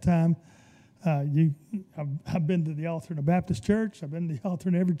church at that time, I've been to the altar in a Baptist church. I've been to the altar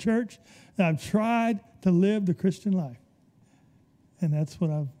in every church. And I've tried to live the Christian life. And that's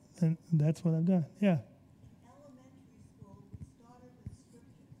what I've done. Yeah.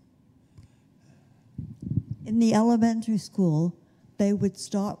 In the elementary school, they would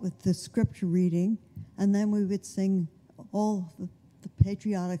start with the scripture reading, and then we would sing all the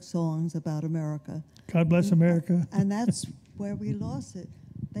patriotic songs about America. God bless America. And that's where we lost it.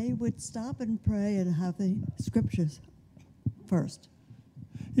 They would stop and pray and have the scriptures first.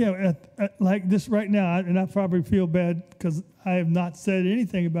 Yeah, like this right now, and I probably feel bad because I have not said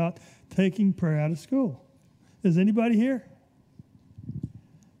anything about taking prayer out of school. Is anybody here?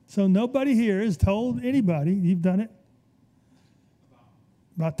 So nobody here has told anybody, you've done it,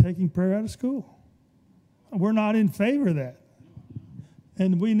 about taking prayer out of school. We're not in favor of that.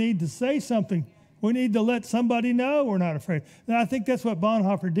 And we need to say something. We need to let somebody know we're not afraid. And I think that's what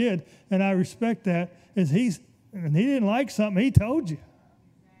Bonhoeffer did, and I respect that, is he didn't like something, he told you.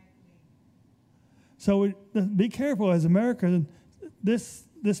 So be careful as Americans. This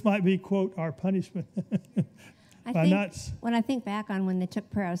might be, quote, our punishment. When I think back on when they took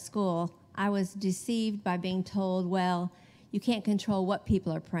prayer out of school, I was deceived by being told, well, you can't control what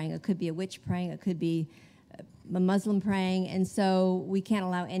people are praying. It could be a witch praying. It could be a Muslim praying. And so we can't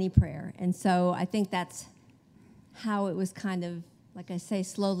allow any prayer. And so I think that's how it was kind of, like I say,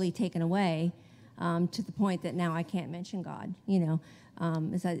 slowly taken away to the point that now I can't mention God,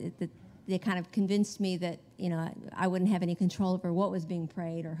 they kind of convinced me that, I wouldn't have any control over what was being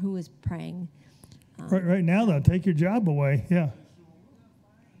prayed or who was praying. Right now, though, take your job away. Yeah.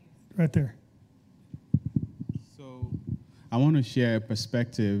 Right there. So I want to share a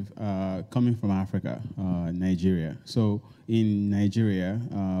perspective coming from Africa, Nigeria. So in Nigeria,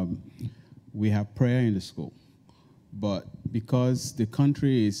 we have prayer in the school. But because the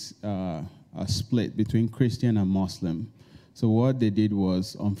country is split between Christian and Muslim, so what they did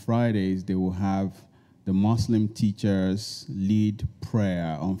was on Fridays, they will have the Muslim teachers lead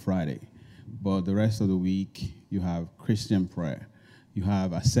prayer on Friday. But the rest of the week, you have Christian prayer. You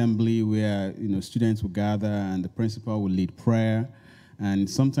have assembly where students will gather and the principal will lead prayer. And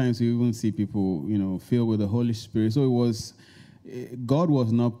sometimes you even see people filled with the Holy Spirit. So God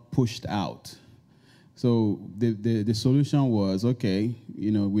was not pushed out. So the solution was, okay,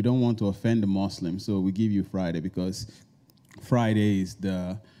 we don't want to offend the Muslims, so we give you Friday because Friday is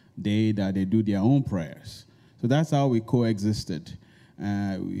the day that they do their own prayers. So that's how we coexisted.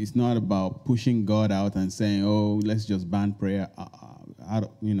 It's not about pushing God out and saying, oh, let's just ban prayer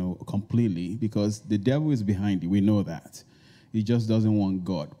completely, because the devil is behind it. We know that. He just doesn't want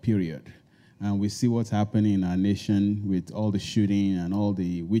God, period. And we see what's happening in our nation with all the shooting and all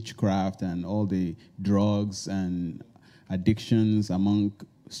the witchcraft and all the drugs and addictions among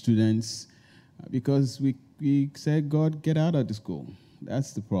students, because we said, God, get out of the school.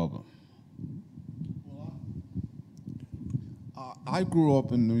 That's the problem. I grew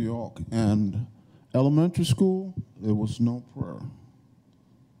up in New York, and elementary school, there was no prayer.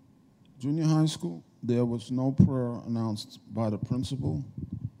 Junior high school, there was no prayer announced by the principal.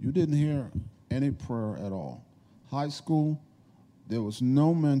 You didn't hear any prayer at all. High school, there was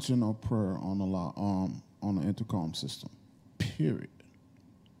no mention of prayer on the intercom system, period.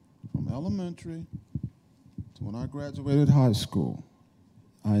 From elementary to when I graduated high school,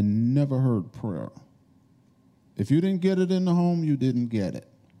 I never heard prayer. If you didn't get it in the home, you didn't get it.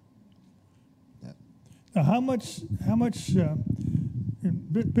 Now, how much?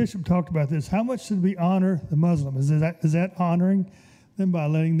 Bishop talked about this. How much should we honor the Muslim? Is that honoring them by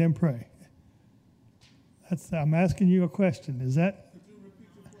letting them pray? I'm asking you a question. Is that?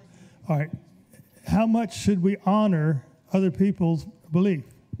 All right. How much should we honor other people's belief,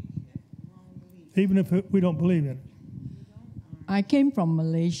 even if we don't believe in it? I came from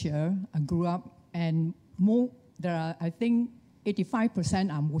Malaysia. I grew up, and there are, I think,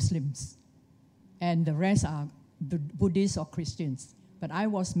 85% are Muslims, and the rest are the Buddhists or Christians. But I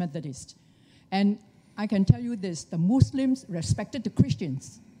was Methodist. And I can tell you this, the Muslims respected the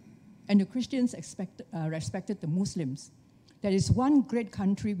Christians, and the Christians respected the Muslims. There is one great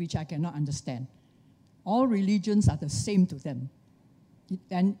country which I cannot understand. All religions are the same to them.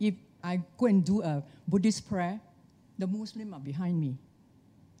 And if I go and do a Buddhist prayer, the Muslims are behind me,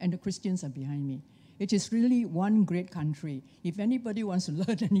 and the Christians are behind me. It is really one great country. If anybody wants to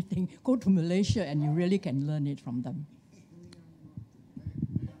learn anything, go to Malaysia and you really can learn it from them.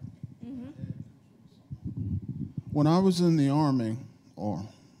 When I was in the Army,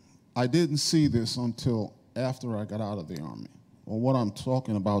 I didn't see this until after I got out of the Army, or what I'm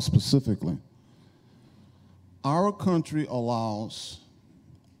talking about specifically. Our country allows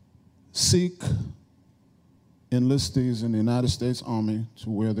Sikh enlistees in the United States Army to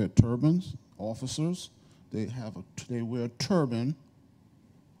wear their turbans. Officers, they wear a turban,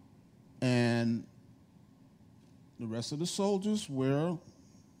 and the rest of the soldiers wear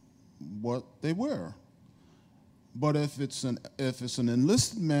what they wear. But if it's an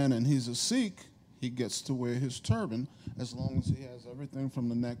enlisted man and he's a Sikh, he gets to wear his turban as long as he has everything from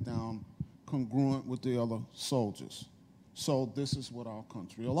the neck down congruent with the other soldiers. So this is what our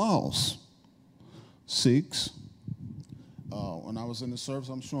country allows. Sikhs. When I was in the service,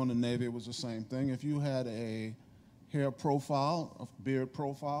 I'm sure in the Navy it was the same thing. If you had a hair profile, a beard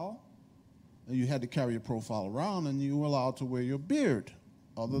profile, and you had to carry your profile around, and you were allowed to wear your beard.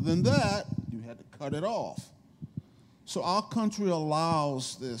 Other than that, you had to cut it off. So our country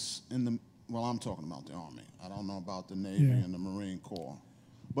allows this well, I'm talking about the Army. I don't know about the Navy and the Marine Corps.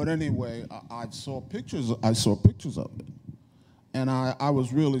 But anyway, I saw pictures of it. And I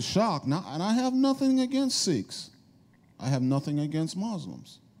was really shocked. Now, and I have nothing against Sikhs. I have nothing against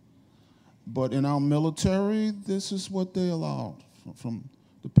Muslims. But in our military, this is what they allowed. From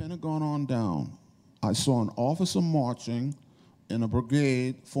the Pentagon on down, I saw an officer marching in a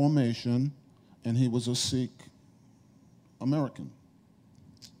brigade formation, and he was a Sikh American.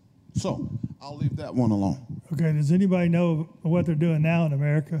 So I'll leave that one alone. Okay, does anybody know what they're doing now in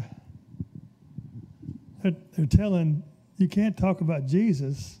America? They're telling you can't talk about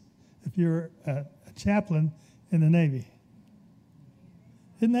Jesus if you're a chaplain in the Navy.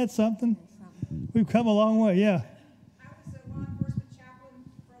 Isn't that something? We've come a long way, yeah. I was a law enforcement chaplain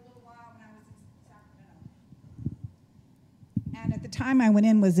for a little while when I was in Sacramento. And at the time I went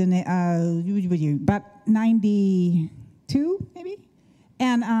in was in about 92, maybe?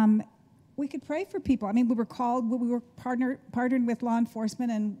 And we could pray for people. I mean, we were called, we were partnered with law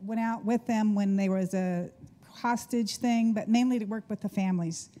enforcement and went out with them when there was a hostage thing, but mainly to work with the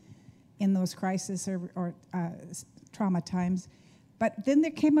families in those crisis or trauma times. But then there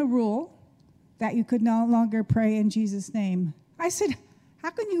came a rule that you could no longer pray in Jesus' name. I said,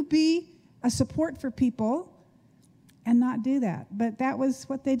 how can you be a support for people and not do that? But that was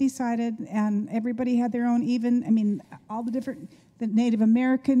what they decided, and everybody had their own, all the Native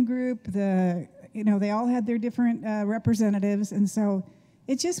American group, they all had their different representatives, and so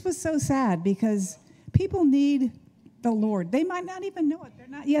it just was so sad because people need the Lord. They might not even know it. They're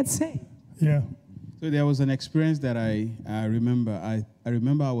not yet saved. Yeah. So there was an experience that I remember. I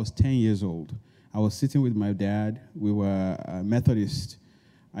remember I was 10 years old. I was sitting with my dad. We were Methodist.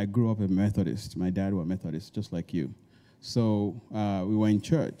 I grew up a Methodist. My dad was Methodist, just like you. So we were in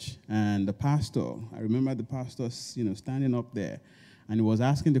church, and the pastor, I remember the pastor, standing up there, and he was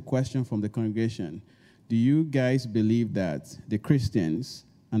asking the question from the congregation, do you guys believe that the Christians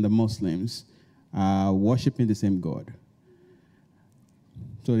and the Muslims are worshiping the same God?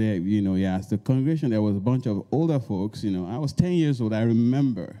 So they, asked the congregation. There was a bunch of older folks. I was 10 years old. I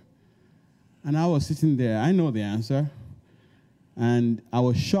remember, and I was sitting there. I know the answer, and I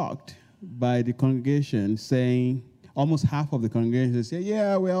was shocked by the congregation saying, almost half of the congregation said,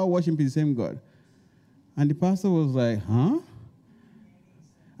 "Yeah, we're all worshiping the same God," and the pastor was like, "Huh?"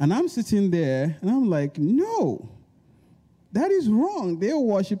 And I'm sitting there, and I'm like, "No, that is wrong. They're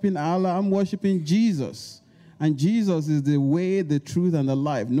worshiping Allah. I'm worshiping Jesus." And Jesus is the way, the truth, and the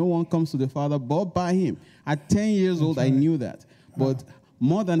life. No one comes to the Father but by him. At 10 years old, I knew that. But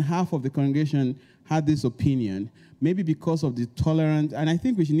more than half of the congregation had this opinion, maybe because of the tolerance, and I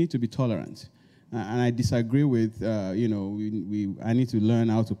think we should need to be tolerant. And I disagree with, I need to learn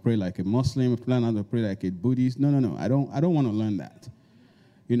how to pray like a Muslim, learn how to pray like a Buddhist. No. I don't want to learn that.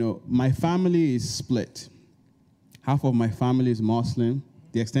 My family is split. Half of my family is Muslim,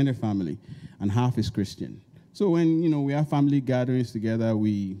 the extended family, and half is Christian. So when, we have family gatherings together,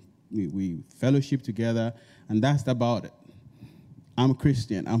 we fellowship together, and that's about it. I'm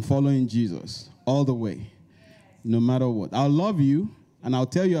Christian. I'm following Jesus all the way, no matter what. I'll love you, and I'll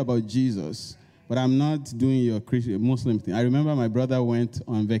tell you about Jesus, but I'm not doing your Christian Muslim thing. I remember my brother went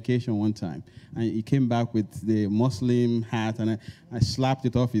on vacation one time, and he came back with the Muslim hat, and I slapped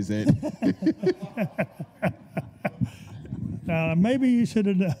it off his head. Maybe you should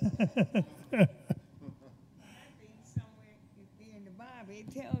have done. In the Bible,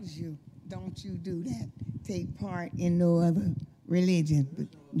 it tells you don't you do that. Take part in no other religion. But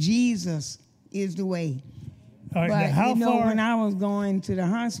Jesus is the way. All right, but now how far? when I was going to the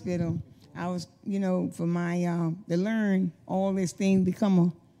hospital, I was, for my to learn all this thing, become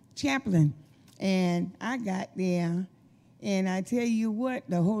a chaplain, and I got there, and I tell you what,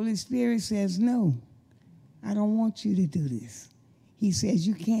 the Holy Spirit says, no, I don't want you to do this. He says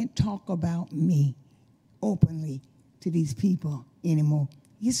you can't talk about me openly to these people anymore.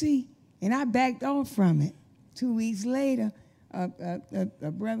 You see, and I backed off from it. 2 weeks later,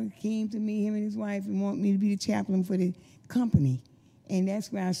 a brother came to me, him and his wife, and wanted me to be the chaplain for the company. And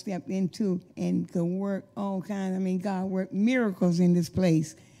that's where I stepped into and could work all kinds. I mean, God worked miracles in this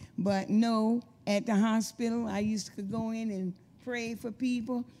place. But no, at the hospital, I used to go in and pray for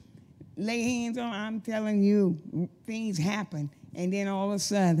people, lay hands on. I'm telling you, things happen. And then all of a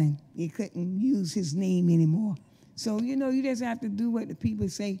sudden, you couldn't use his name anymore. So, you just have to do what the people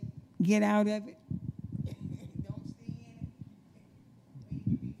say. Get out of it.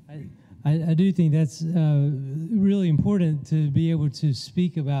 I do think that's really important to be able to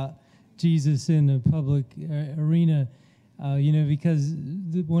speak about Jesus in a public arena, because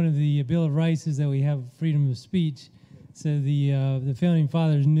one of the Bill of Rights is that we have freedom of speech. So the Founding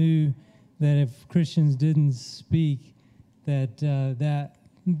Fathers knew that if Christians didn't speak, that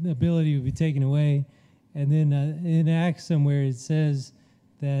ability would be taken away. And then in Acts somewhere it says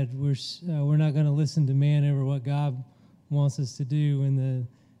that we're not going to listen to man over what God wants us to do, when the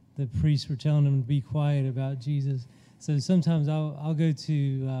priests were telling them to be quiet about Jesus. So sometimes I'll go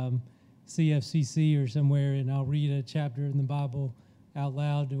to CFCC or somewhere, and I'll read a chapter in the Bible out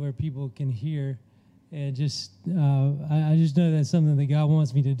loud to where people can hear. And just I just know that's something that God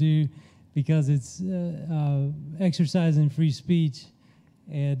wants me to do, because it's exercising free speech.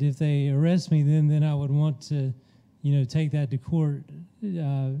 And if they arrest me, then I would want to, take that to court,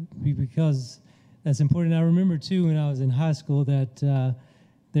 because that's important. I remember too, when I was in high school, that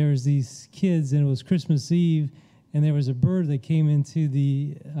there was these kids, and it was Christmas Eve, and there was a bird that came into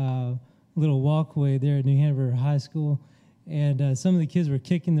the little walkway there at New Hanover High School, and some of the kids were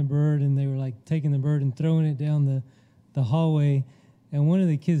kicking the bird, and they were like taking the bird and throwing it down the hallway. And one of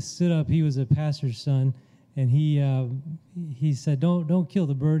the kids stood up. He was a pastor's son, and he said, "Don't kill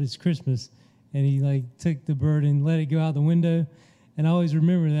the bird. It's Christmas." And he took the bird and let it go out the window. And I always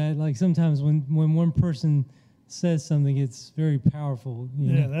remember that. Sometimes when one person says something, it's very powerful.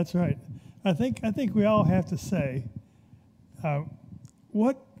 Yeah, that's right. I think we all have to say,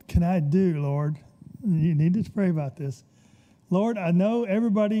 what can I do, Lord? You need to pray about this. Lord, I know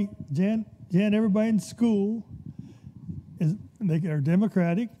everybody, Jan, everybody in school they are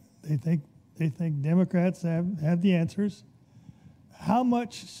Democratic. They think Democrats have the answers. How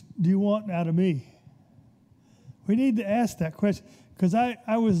much do you want out of me? We need to ask that question, because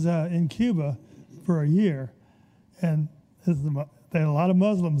I was in Cuba for a year, and they had a lot of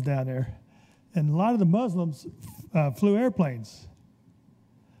Muslims down there, and a lot of the Muslims flew airplanes.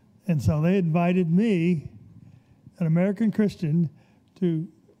 And so they invited me, an American Christian, to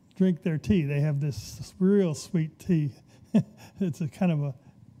drink their tea. They have this real sweet tea. It's a kind of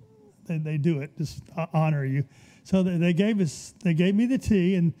they do it, just honor you. So they gave me the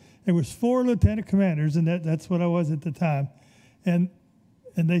tea, and there was 4 lieutenant commanders, and that's what I was at the time. And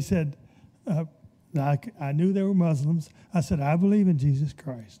they said, I knew they were Muslims. I said, I believe in Jesus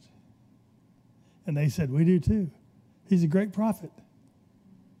Christ. And they said, we do too. He's a great prophet.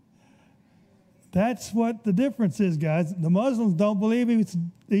 That's what the difference is, guys. The Muslims don't believe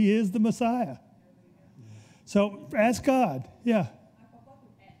he is the Messiah. So ask God. Yeah.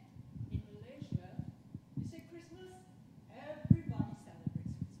 In Malaysia, you say Christmas, everybody celebrates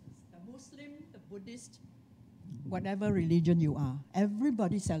Christmas. The Muslim, the Buddhist, whatever religion you are,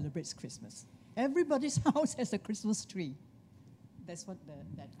 everybody celebrates Christmas. Everybody's house has a Christmas tree. That's what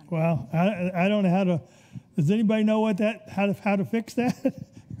that. Well, I don't know how to. Does anybody know how to fix that,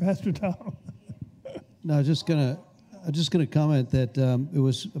 Pastor Tom? No, I'm just gonna comment that it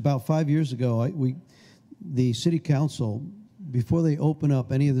was about 5 years ago. The city council, before they open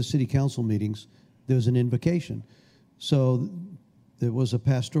up any of the city council meetings, there was an invocation. So there was a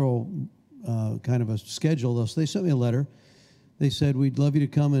pastoral kind of a schedule. So they sent me a letter. They said, we'd love you to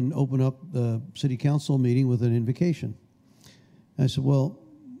come and open up the city council meeting with an invocation. I said, well,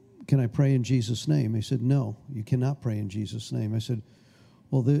 can I pray in Jesus' name? They said, no, you cannot pray in Jesus' name. I said,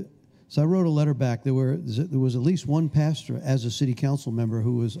 well, so I wrote a letter back. There was at least one pastor as a city council member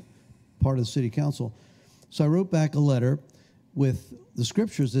who was part of the city council. So I wrote back a letter with the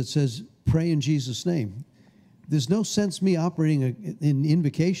scriptures that says, pray in Jesus' name. There's no sense me operating in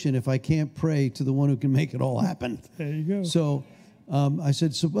invocation if I can't pray to the one who can make it all happen. There you go. So I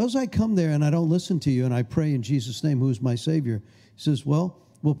said, suppose I come there and I don't listen to you and I pray in Jesus' name, who is my Savior. He says, well,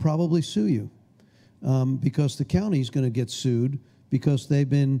 we'll probably sue you because the county's going to get sued because they've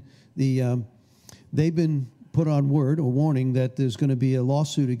been put on word or warning that there's going to be a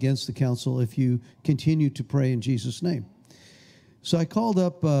lawsuit against the council if you continue to pray in Jesus' name. So I called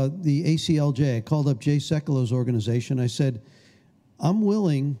up the ACLJ. I called up Jay Sekulo's organization. I said, I'm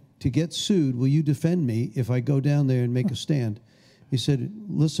willing to get sued. Will you defend me if I go down there and make a stand? He said,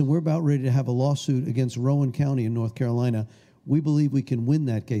 listen, we're about ready to have a lawsuit against Rowan County in North Carolina. We believe we can win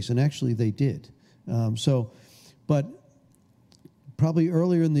that case. And actually, they did. But probably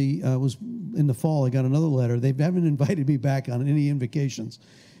earlier in the fall, I got another letter. They haven't invited me back on any invocations.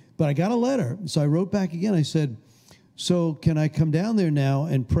 But I got a letter. So I wrote back again. I said, so can I come down there now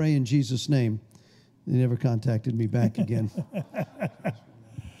and pray in Jesus' name? They never contacted me back again.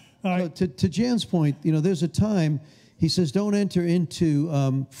 So to Jan's point, there's a time, he says, don't enter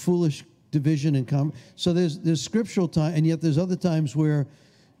into foolish division and so there's scriptural time, and yet there's other times where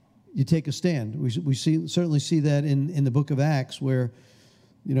you take a stand. We certainly see that in the book of Acts where,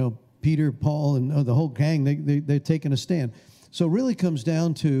 Peter, Paul, and the whole gang, they're taking a stand. So it really comes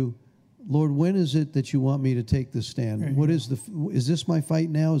down to, Lord, when is it that you want me to take this stand? Is this my fight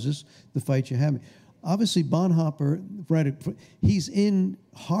now? Is this the fight you have me? Obviously, Bonhoeffer, he's in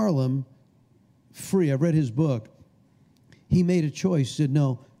Harlem free. I read his book. He made a choice, said,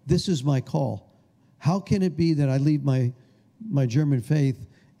 no, this is my call. How can it be that I leave my German faith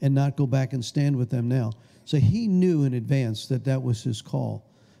and not go back and stand with them now? So he knew in advance that was his call.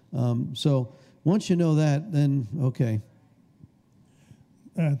 So once you know that, then okay.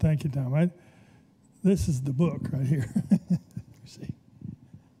 Thank you, Tom. This is the book right here. See.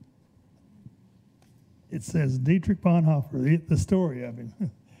 It says Dietrich Bonhoeffer, the story of him.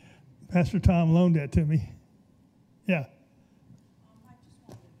 Pastor Tom loaned that to me. Yeah.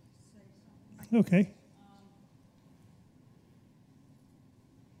 I just wanted to say something. Okay.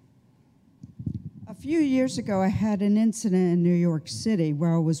 A few years ago, I had an incident in New York City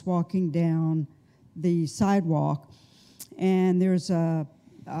where I was walking down the sidewalk, and there's a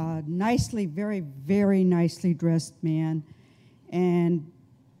very, very nicely dressed man, and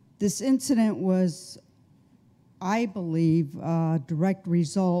this incident was, I believe, a direct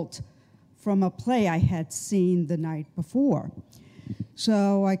result from a play I had seen the night before.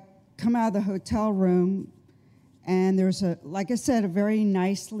 So I come out of the hotel room, and there's like I said, a very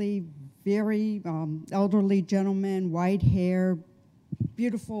nicely, very elderly gentleman, white hair,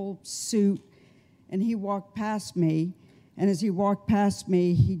 beautiful suit, and he walked past me. And as he walked past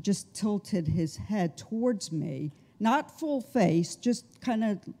me, he just tilted his head towards me, not full face, just kind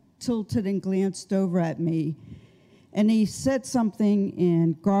of tilted and glanced over at me. And he said something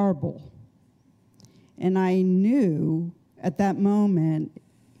in garble. And I knew at that moment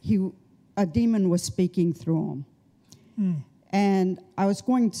a demon was speaking through him. And I was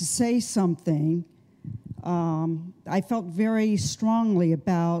going to say something. I felt very strongly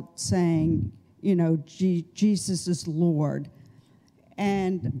about saying, Jesus is Lord.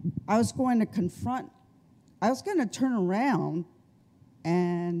 And I was going to turn around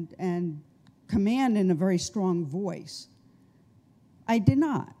and command in a very strong voice. I did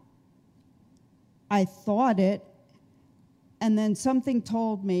not. I thought it, and then something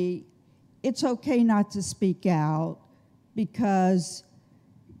told me, it's okay not to speak out because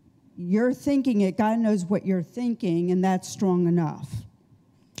you're thinking it, God knows what you're thinking, and that's strong enough.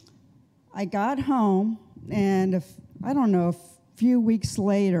 I got home, and a few weeks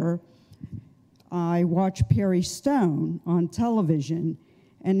later, I watched Perry Stone on television,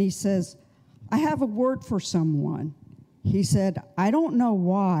 and he says, I have a word for someone. He said, I don't know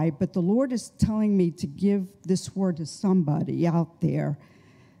why, but the Lord is telling me to give this word to somebody out there.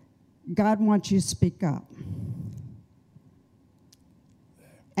 God wants you to speak up.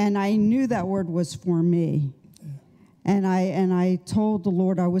 And I knew that word was for me. And I told the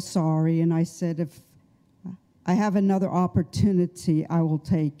Lord I was sorry, and I said, if I have another opportunity, I will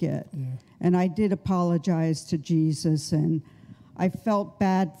take it. Yeah. And I did apologize to Jesus, and I felt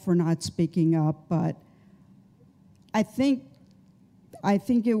bad for not speaking up, but I think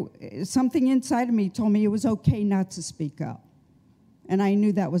something inside of me told me it was okay not to speak up. And I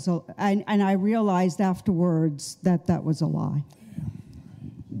knew that was and I realized afterwards that was a lie.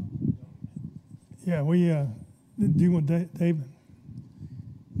 Yeah, do you want David?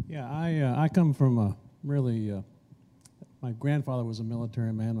 Yeah, I come from a really, my grandfather was a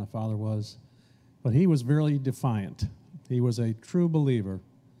military man, my father was, but he was very defiant. He was a true believer,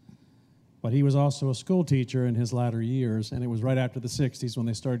 but he was also a school teacher in his latter years, and it was right after the 60s when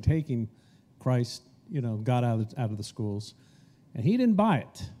they started taking Christ, God out of the schools. And he didn't buy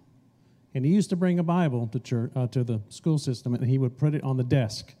it. And he used to bring a Bible to church, to the school system, and he would put it on the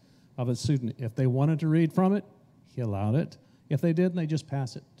desk of a student. If they wanted to read from it, he allowed it. If they didn't, they just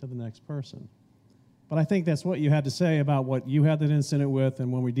pass it to the next person. But I think that's what you had to say about what you had that incident with,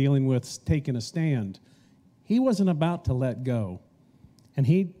 and when we're dealing with taking a stand. He wasn't about to let go. And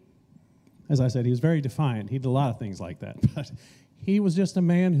he, as I said, he was very defiant. He did a lot of things like that. But he was just a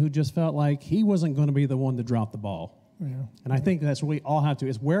man who just felt like he wasn't going to be the one to drop the ball. Yeah. And I think that's what we all have to.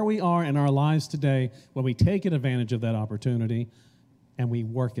 It's where we are in our lives today when we take advantage of that opportunity and we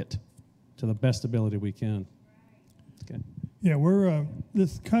work it to the best ability we can. Okay. Yeah,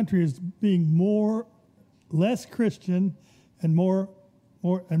 this country is being less Christian and more,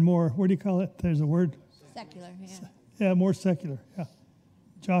 what do you call it? There's a word. Secular, yeah. Yeah, more secular, yeah.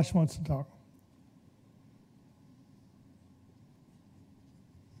 Josh wants to talk.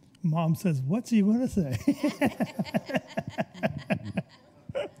 Mom says, what's he going to say?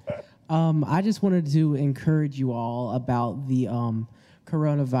 I just wanted to encourage you all about the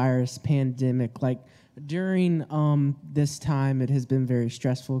coronavirus pandemic. Like, during this time, it has been very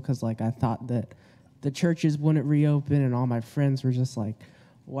stressful because, like, I thought that the churches wouldn't reopen, and all my friends were just like,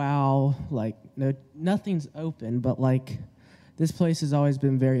 wow, like, no, nothing's open. But, like, this place has always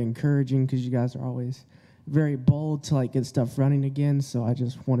been very encouraging because you guys are always very bold to, like, get stuff running again. So I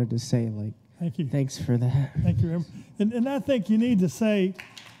just wanted to say, like, thank you. Thanks for that. Thank you. And I think you need to say,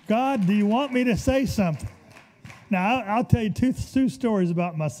 God, do you want me to say something? Now, I'll tell you two stories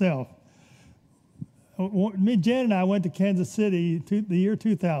about myself. Jan and I went to Kansas City the year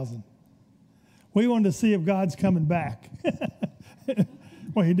 2000. We wanted to see if God's coming back.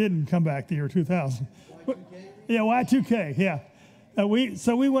 Well, he didn't come back the year 2000. Yeah, Y2K, yeah.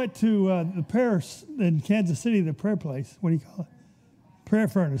 So we went to the prayer in Kansas City, the prayer place. What do you call it? Prayer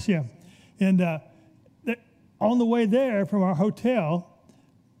furnace, yeah. And on the way there from our hotel,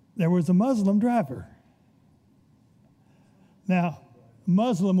 there was a Muslim driver. Now, a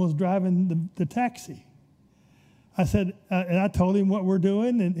Muslim was driving the taxi. I said, and I told him what we're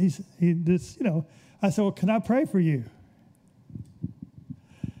doing, and he just, I said, well, can I pray for you?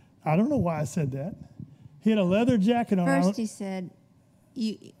 I don't know why I said that. He had a leather jacket on. First, he said,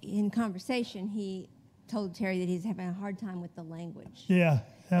 in conversation, he told Terry that he's having a hard time with the language. Yeah.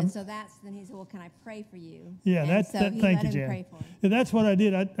 And so then he said, well, can I pray for you? Yeah, thank you, Jan. Pray for him. Yeah, that's what I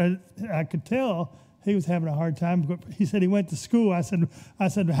did. I could tell he was having a hard time. He said he went to school. I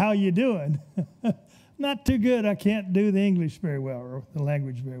said, how you doing? Not too good. I can't do the English very well or the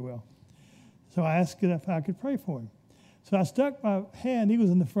language very well. So I asked if I could pray for him. So I stuck my hand, he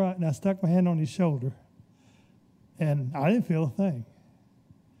was in the front, and I stuck my hand on his shoulder. And I didn't feel a thing.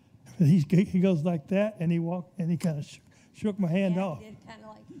 He goes like that, and he walked, and he kind of shook my hand off. He did kind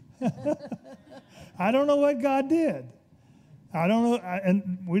of like. I don't know what God did. I don't know,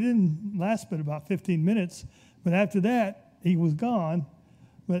 and we didn't last but about 15 minutes. But after that, he was gone.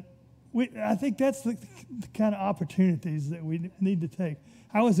 But I think that's the kind of opportunities that we need to take.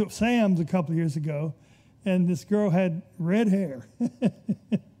 I was at Sam's a couple of years ago, and this girl had red hair.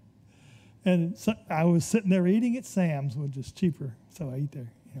 And so I was sitting there eating at Sam's, which is cheaper, so I eat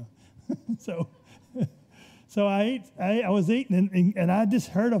there. So I was eating, and I just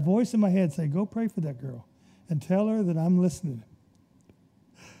heard a voice in my head say, go pray for that girl and tell her that I'm listening.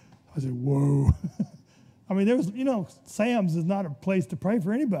 I said, whoa. I mean, there was, Sam's is not a place to pray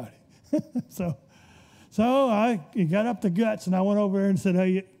for anybody. So I got up the guts, and I went over there and said,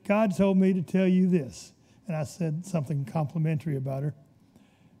 hey, God told me to tell you this. And I said something complimentary about her.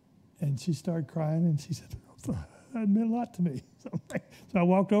 And she started crying, and she said, that meant a lot to me. So I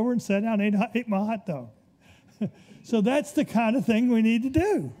walked over and sat down and ate my hot dog. So that's the kind of thing we need to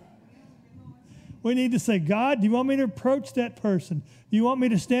do. We need to say, God, do you want me to approach that person? Do you want me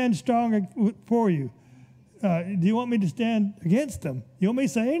to stand strong for you? Do you want me to stand against them? Do you want me to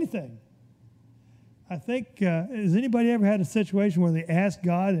say anything? I think, has anybody ever had a situation where they asked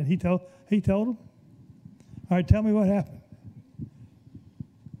God and he told them? All right, tell me what happened.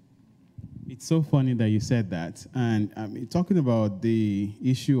 It's so funny that you said that. And talking about the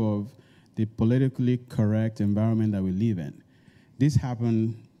issue of the politically correct environment that we live in, this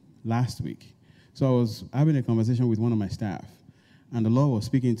happened last week. So I was having a conversation with one of my staff, and the Lord was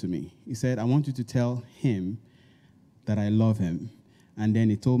speaking to me. He said, I want you to tell him that I love him. And then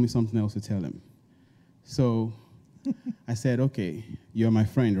he told me something else to tell him. So I said, okay, you're my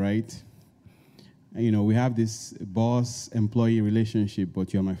friend, right? And, we have this boss-employee relationship,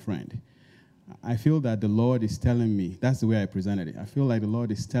 but you're my friend. I feel that the Lord is telling me, that's the way I presented it. I feel like the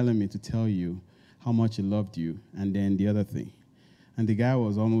Lord is telling me to tell you how much he loved you, and then the other thing. And the guy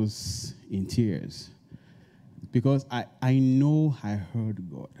was almost in tears. because I know I heard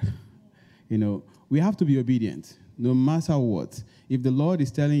God. You know, we have to be obedient, no matter what. If the Lord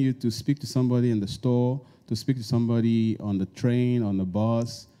is telling you to speak to somebody in the store, to speak to somebody on the train, on the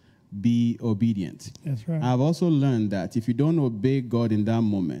bus, be obedient. That's right. I've also learned that if you don't obey God in that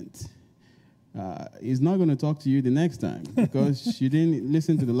moment, He's not going to talk to you the next time because you didn't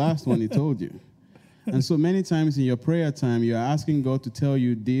listen to the last one He told you. And so many times in your prayer time, you're asking God to tell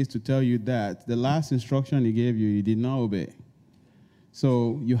you this, to tell you that. The last instruction He gave you, you did not obey.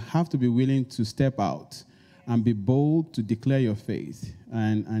 So you have to be willing to step out and be bold to declare your faith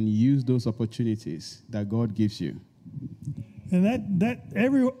and use those opportunities that God gives you. And that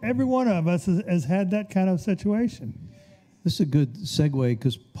every one of us has had that kind of situation. This is a good segue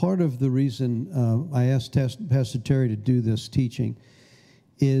because part of the reason I asked Pastor Terry to do this teaching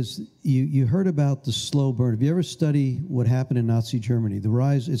is you heard about the slow burn. Have you ever studied what happened in Nazi Germany? The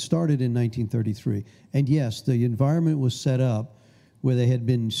rise, it started in 1933. And yes, the environment was set up where they had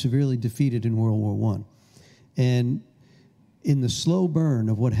been severely defeated in World War I. And in the slow burn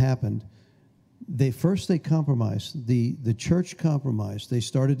of what happened, they compromised. The church compromised. They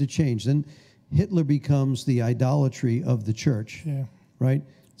started to change. Then Hitler becomes the idolatry of the church, right?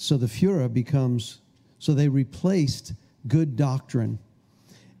 So the Führer becomes, so they replaced good doctrine.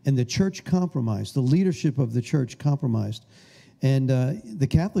 And the church compromised. The leadership of the church compromised. And the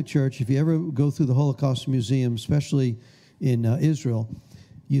Catholic Church, if you ever go through the Holocaust Museum, especially in Israel,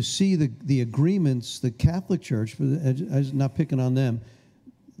 you see the agreements. The Catholic Church, I'm not picking on them,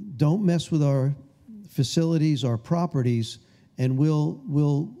 don't mess with our facilities, our properties, and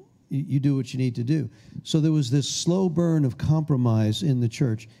you do what you need to do. So there was this slow burn of compromise in the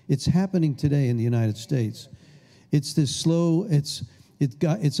church. It's happening today in the United States. It's this slow, it's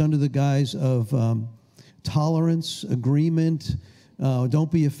under the guise of tolerance, agreement,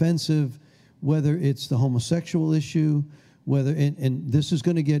 don't be offensive, whether it's the homosexual issue, and this is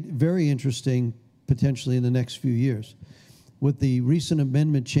going to get very interesting potentially in the next few years with the recent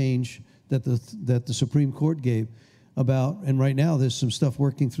amendment change that the Supreme Court gave about, and right now there's some stuff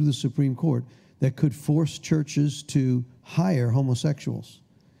working through the Supreme Court that could force churches to hire homosexuals.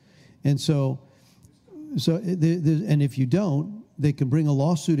 And so and if you don't, they can bring a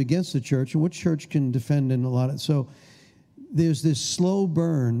lawsuit against the church, and what church can defend in a lot of, so there's this slow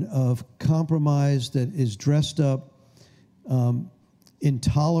burn of compromise that is dressed up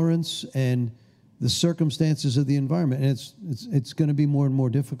intolerance and the circumstances of the environment, and it's going to be more and more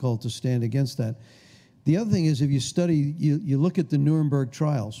difficult to stand against that. The other thing is, if you study, you look at the Nuremberg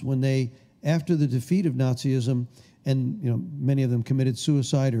trials, when they, after the defeat of Nazism, and many of them committed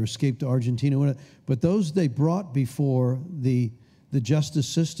suicide or escaped to Argentina, whatever, but those they brought before the justice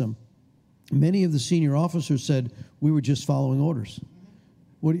system, many of the senior officers said, we were just following orders.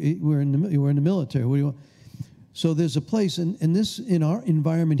 We're in the military. What do you want? So there's a place, and this, in our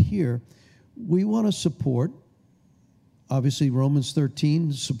environment here, we want to support, obviously, Romans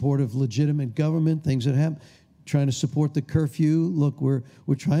 13, support of legitimate government, things that happen, trying to support the curfew. Look, we're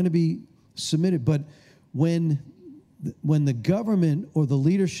trying to be submitted, but when the government or the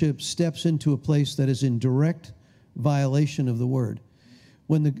leadership steps into a place that is in direct violation of the word,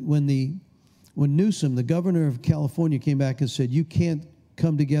 when Newsom, the governor of California, came back and said, you can't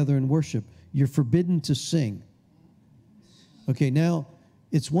come together and worship, you're forbidden to sing. Okay, now,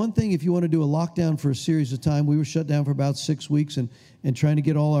 it's one thing if you want to do a lockdown for a series of time. We were shut down for about 6 weeks and trying to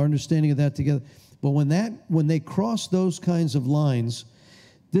get all our understanding of that together. But when they cross those kinds of lines,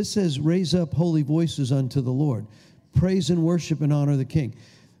 this says, raise up holy voices unto the Lord. Praise and worship and honor the King.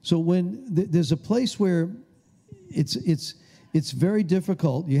 So when there's a place where it's very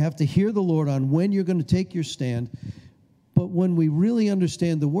difficult. You have to hear the Lord on when you're going to take your stand. But when we really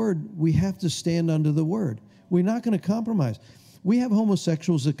understand the word, we have to stand under the word. We're not going to compromise. We have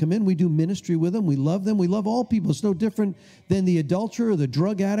homosexuals that come in. We do ministry with them. We love them. We love all people. It's no different than the adulterer, the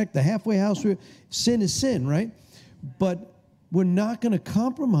drug addict, the halfway house. Sin is sin, right? But we're not going to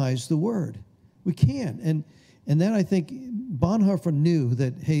compromise the word. We can't. And then I think Bonhoeffer knew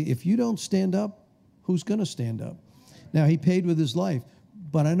that, hey, if you don't stand up, who's going to stand up? Now, he paid with his life,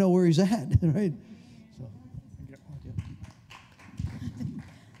 but I know where he's at, right?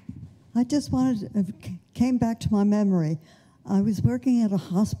 I just came back to my memory. I was working at a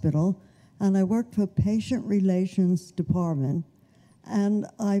hospital, and I worked for patient relations department, and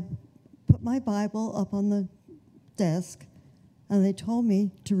I put my Bible up on the desk, and they told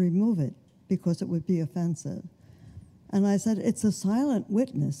me to remove it because it would be offensive. And I said, it's a silent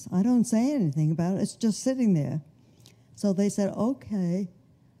witness. I don't say anything about it. It's just sitting there. So they said, okay,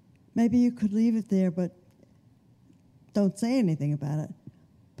 maybe you could leave it there, but don't say anything about it.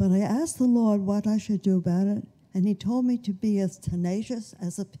 But I asked the Lord what I should do about it, and he told me to be as tenacious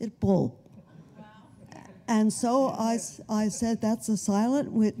as a pit bull. And so I said, that's a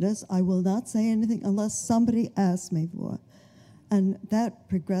silent witness. I will not say anything unless somebody asks me for it. And that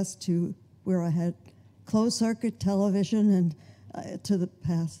progressed to where I had closed-circuit television and to the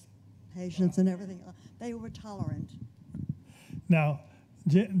past patients and everything. They were tolerant. Now,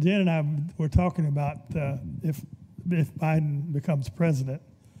 Jen and I were talking about if Biden becomes president,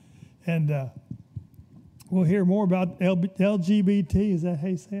 and we'll hear more about LGBT. Is that how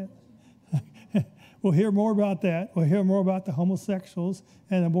you say it? We'll hear more about that. We'll hear more about the homosexuals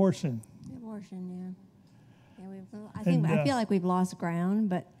and abortion. Abortion, yeah. I feel like we've lost ground,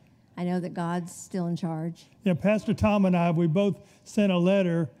 but I know that God's still in charge. Yeah, Pastor Tom and I, we both sent a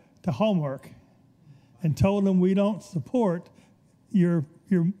letter to Homework and told them we don't support your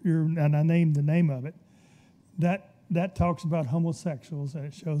and I named the name of it. That talks about homosexuals, and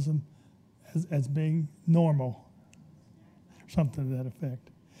it shows them as being normal, something to that effect.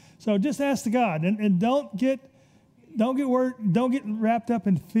 So just ask the God, and don't get wrapped up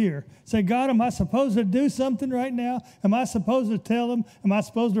in fear. Say, God, am I supposed to do something right now? Am I supposed to tell them? Am I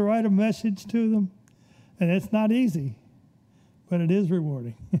supposed to write a message to them? And it's not easy, but it is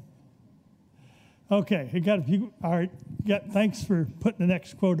rewarding. Okay, you got a few. All right, thanks for putting the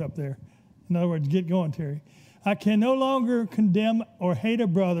next quote up there. In other words, get going, Terry. I can no longer condemn or hate a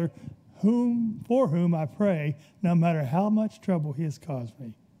brother for whom I pray, no matter how much trouble he has caused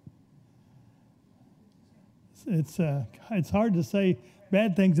me. It's hard to say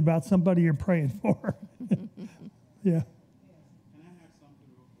bad things about somebody you're praying for. Yeah.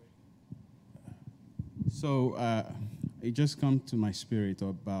 So it just come to my spirit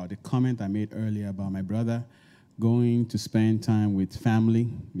about the comment I made earlier about my brother going to spend time with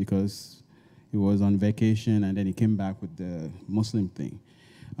family because he was on vacation and then he came back with the Muslim thing.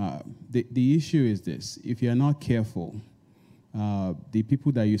 The issue is this: if you're not careful, the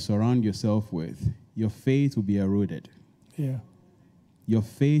people that you surround yourself with, your faith will be eroded. Yeah. Your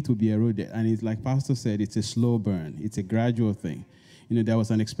faith will be eroded. And it's like Pastor said, it's a slow burn. It's a gradual thing. You know, there was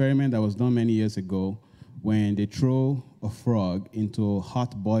an experiment that was done many years ago when they throw a frog into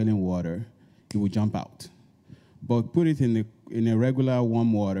hot boiling water, it will jump out. But put it in a regular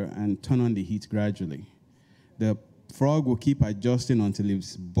warm water and turn on the heat gradually. The frog will keep adjusting until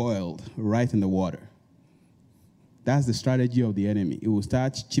it's boiled right in the water. That's the strategy of the enemy. It will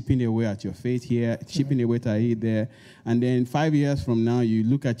start chipping away at your faith here, chipping away at it there. And then 5 years from now, you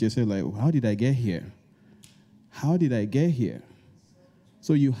look at yourself like, how did I get here? How did I get here?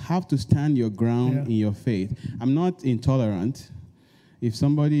 So you have to stand your ground in your faith. I'm not intolerant. If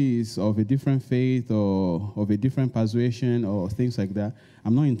somebody is of a different faith or of a different persuasion or things like that,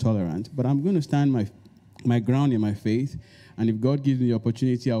 I'm not intolerant. But I'm going to stand my ground in my faith. And if God gives me the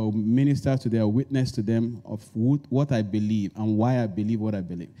opportunity, I will minister to them, witness to them of what I believe and why I believe what I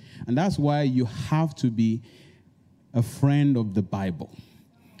believe. And that's why you have to be a friend of the Bible,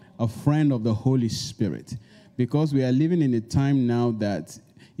 a friend of the Holy Spirit. Because we are living in a time now that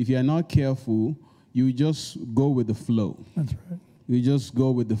if you are not careful, you just go with the flow. That's right. You just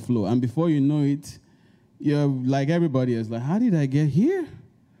go with the flow. And before you know it, you're like everybody else, like, how did I get here?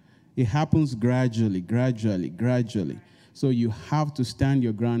 It happens gradually. So you have to stand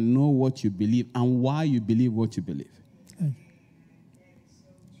your ground, know what you believe, and why you believe what you believe.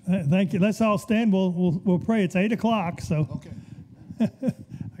 Thank you. Let's all stand. We'll pray. It's 8 o'clock, so. Okay.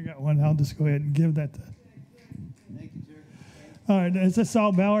 I got one. I'll just go ahead and give that to. Thank you, Jerry. All right. Let's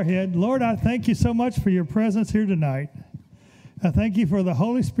all bow our head. Lord, I thank you so much for your presence here tonight. I thank you for the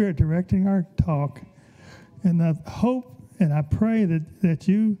Holy Spirit directing our talk. And I hope and I pray that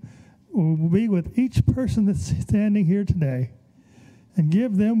you will be with each person that's standing here today and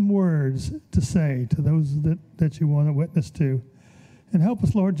give them words to say to those that you want to witness to. And help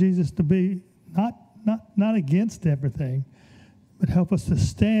us, Lord Jesus, to be not against everything, but help us to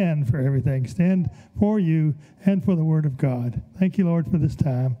stand for everything, stand for you and for the Word of God. Thank you, Lord, for this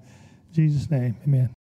time. In Jesus' name, amen.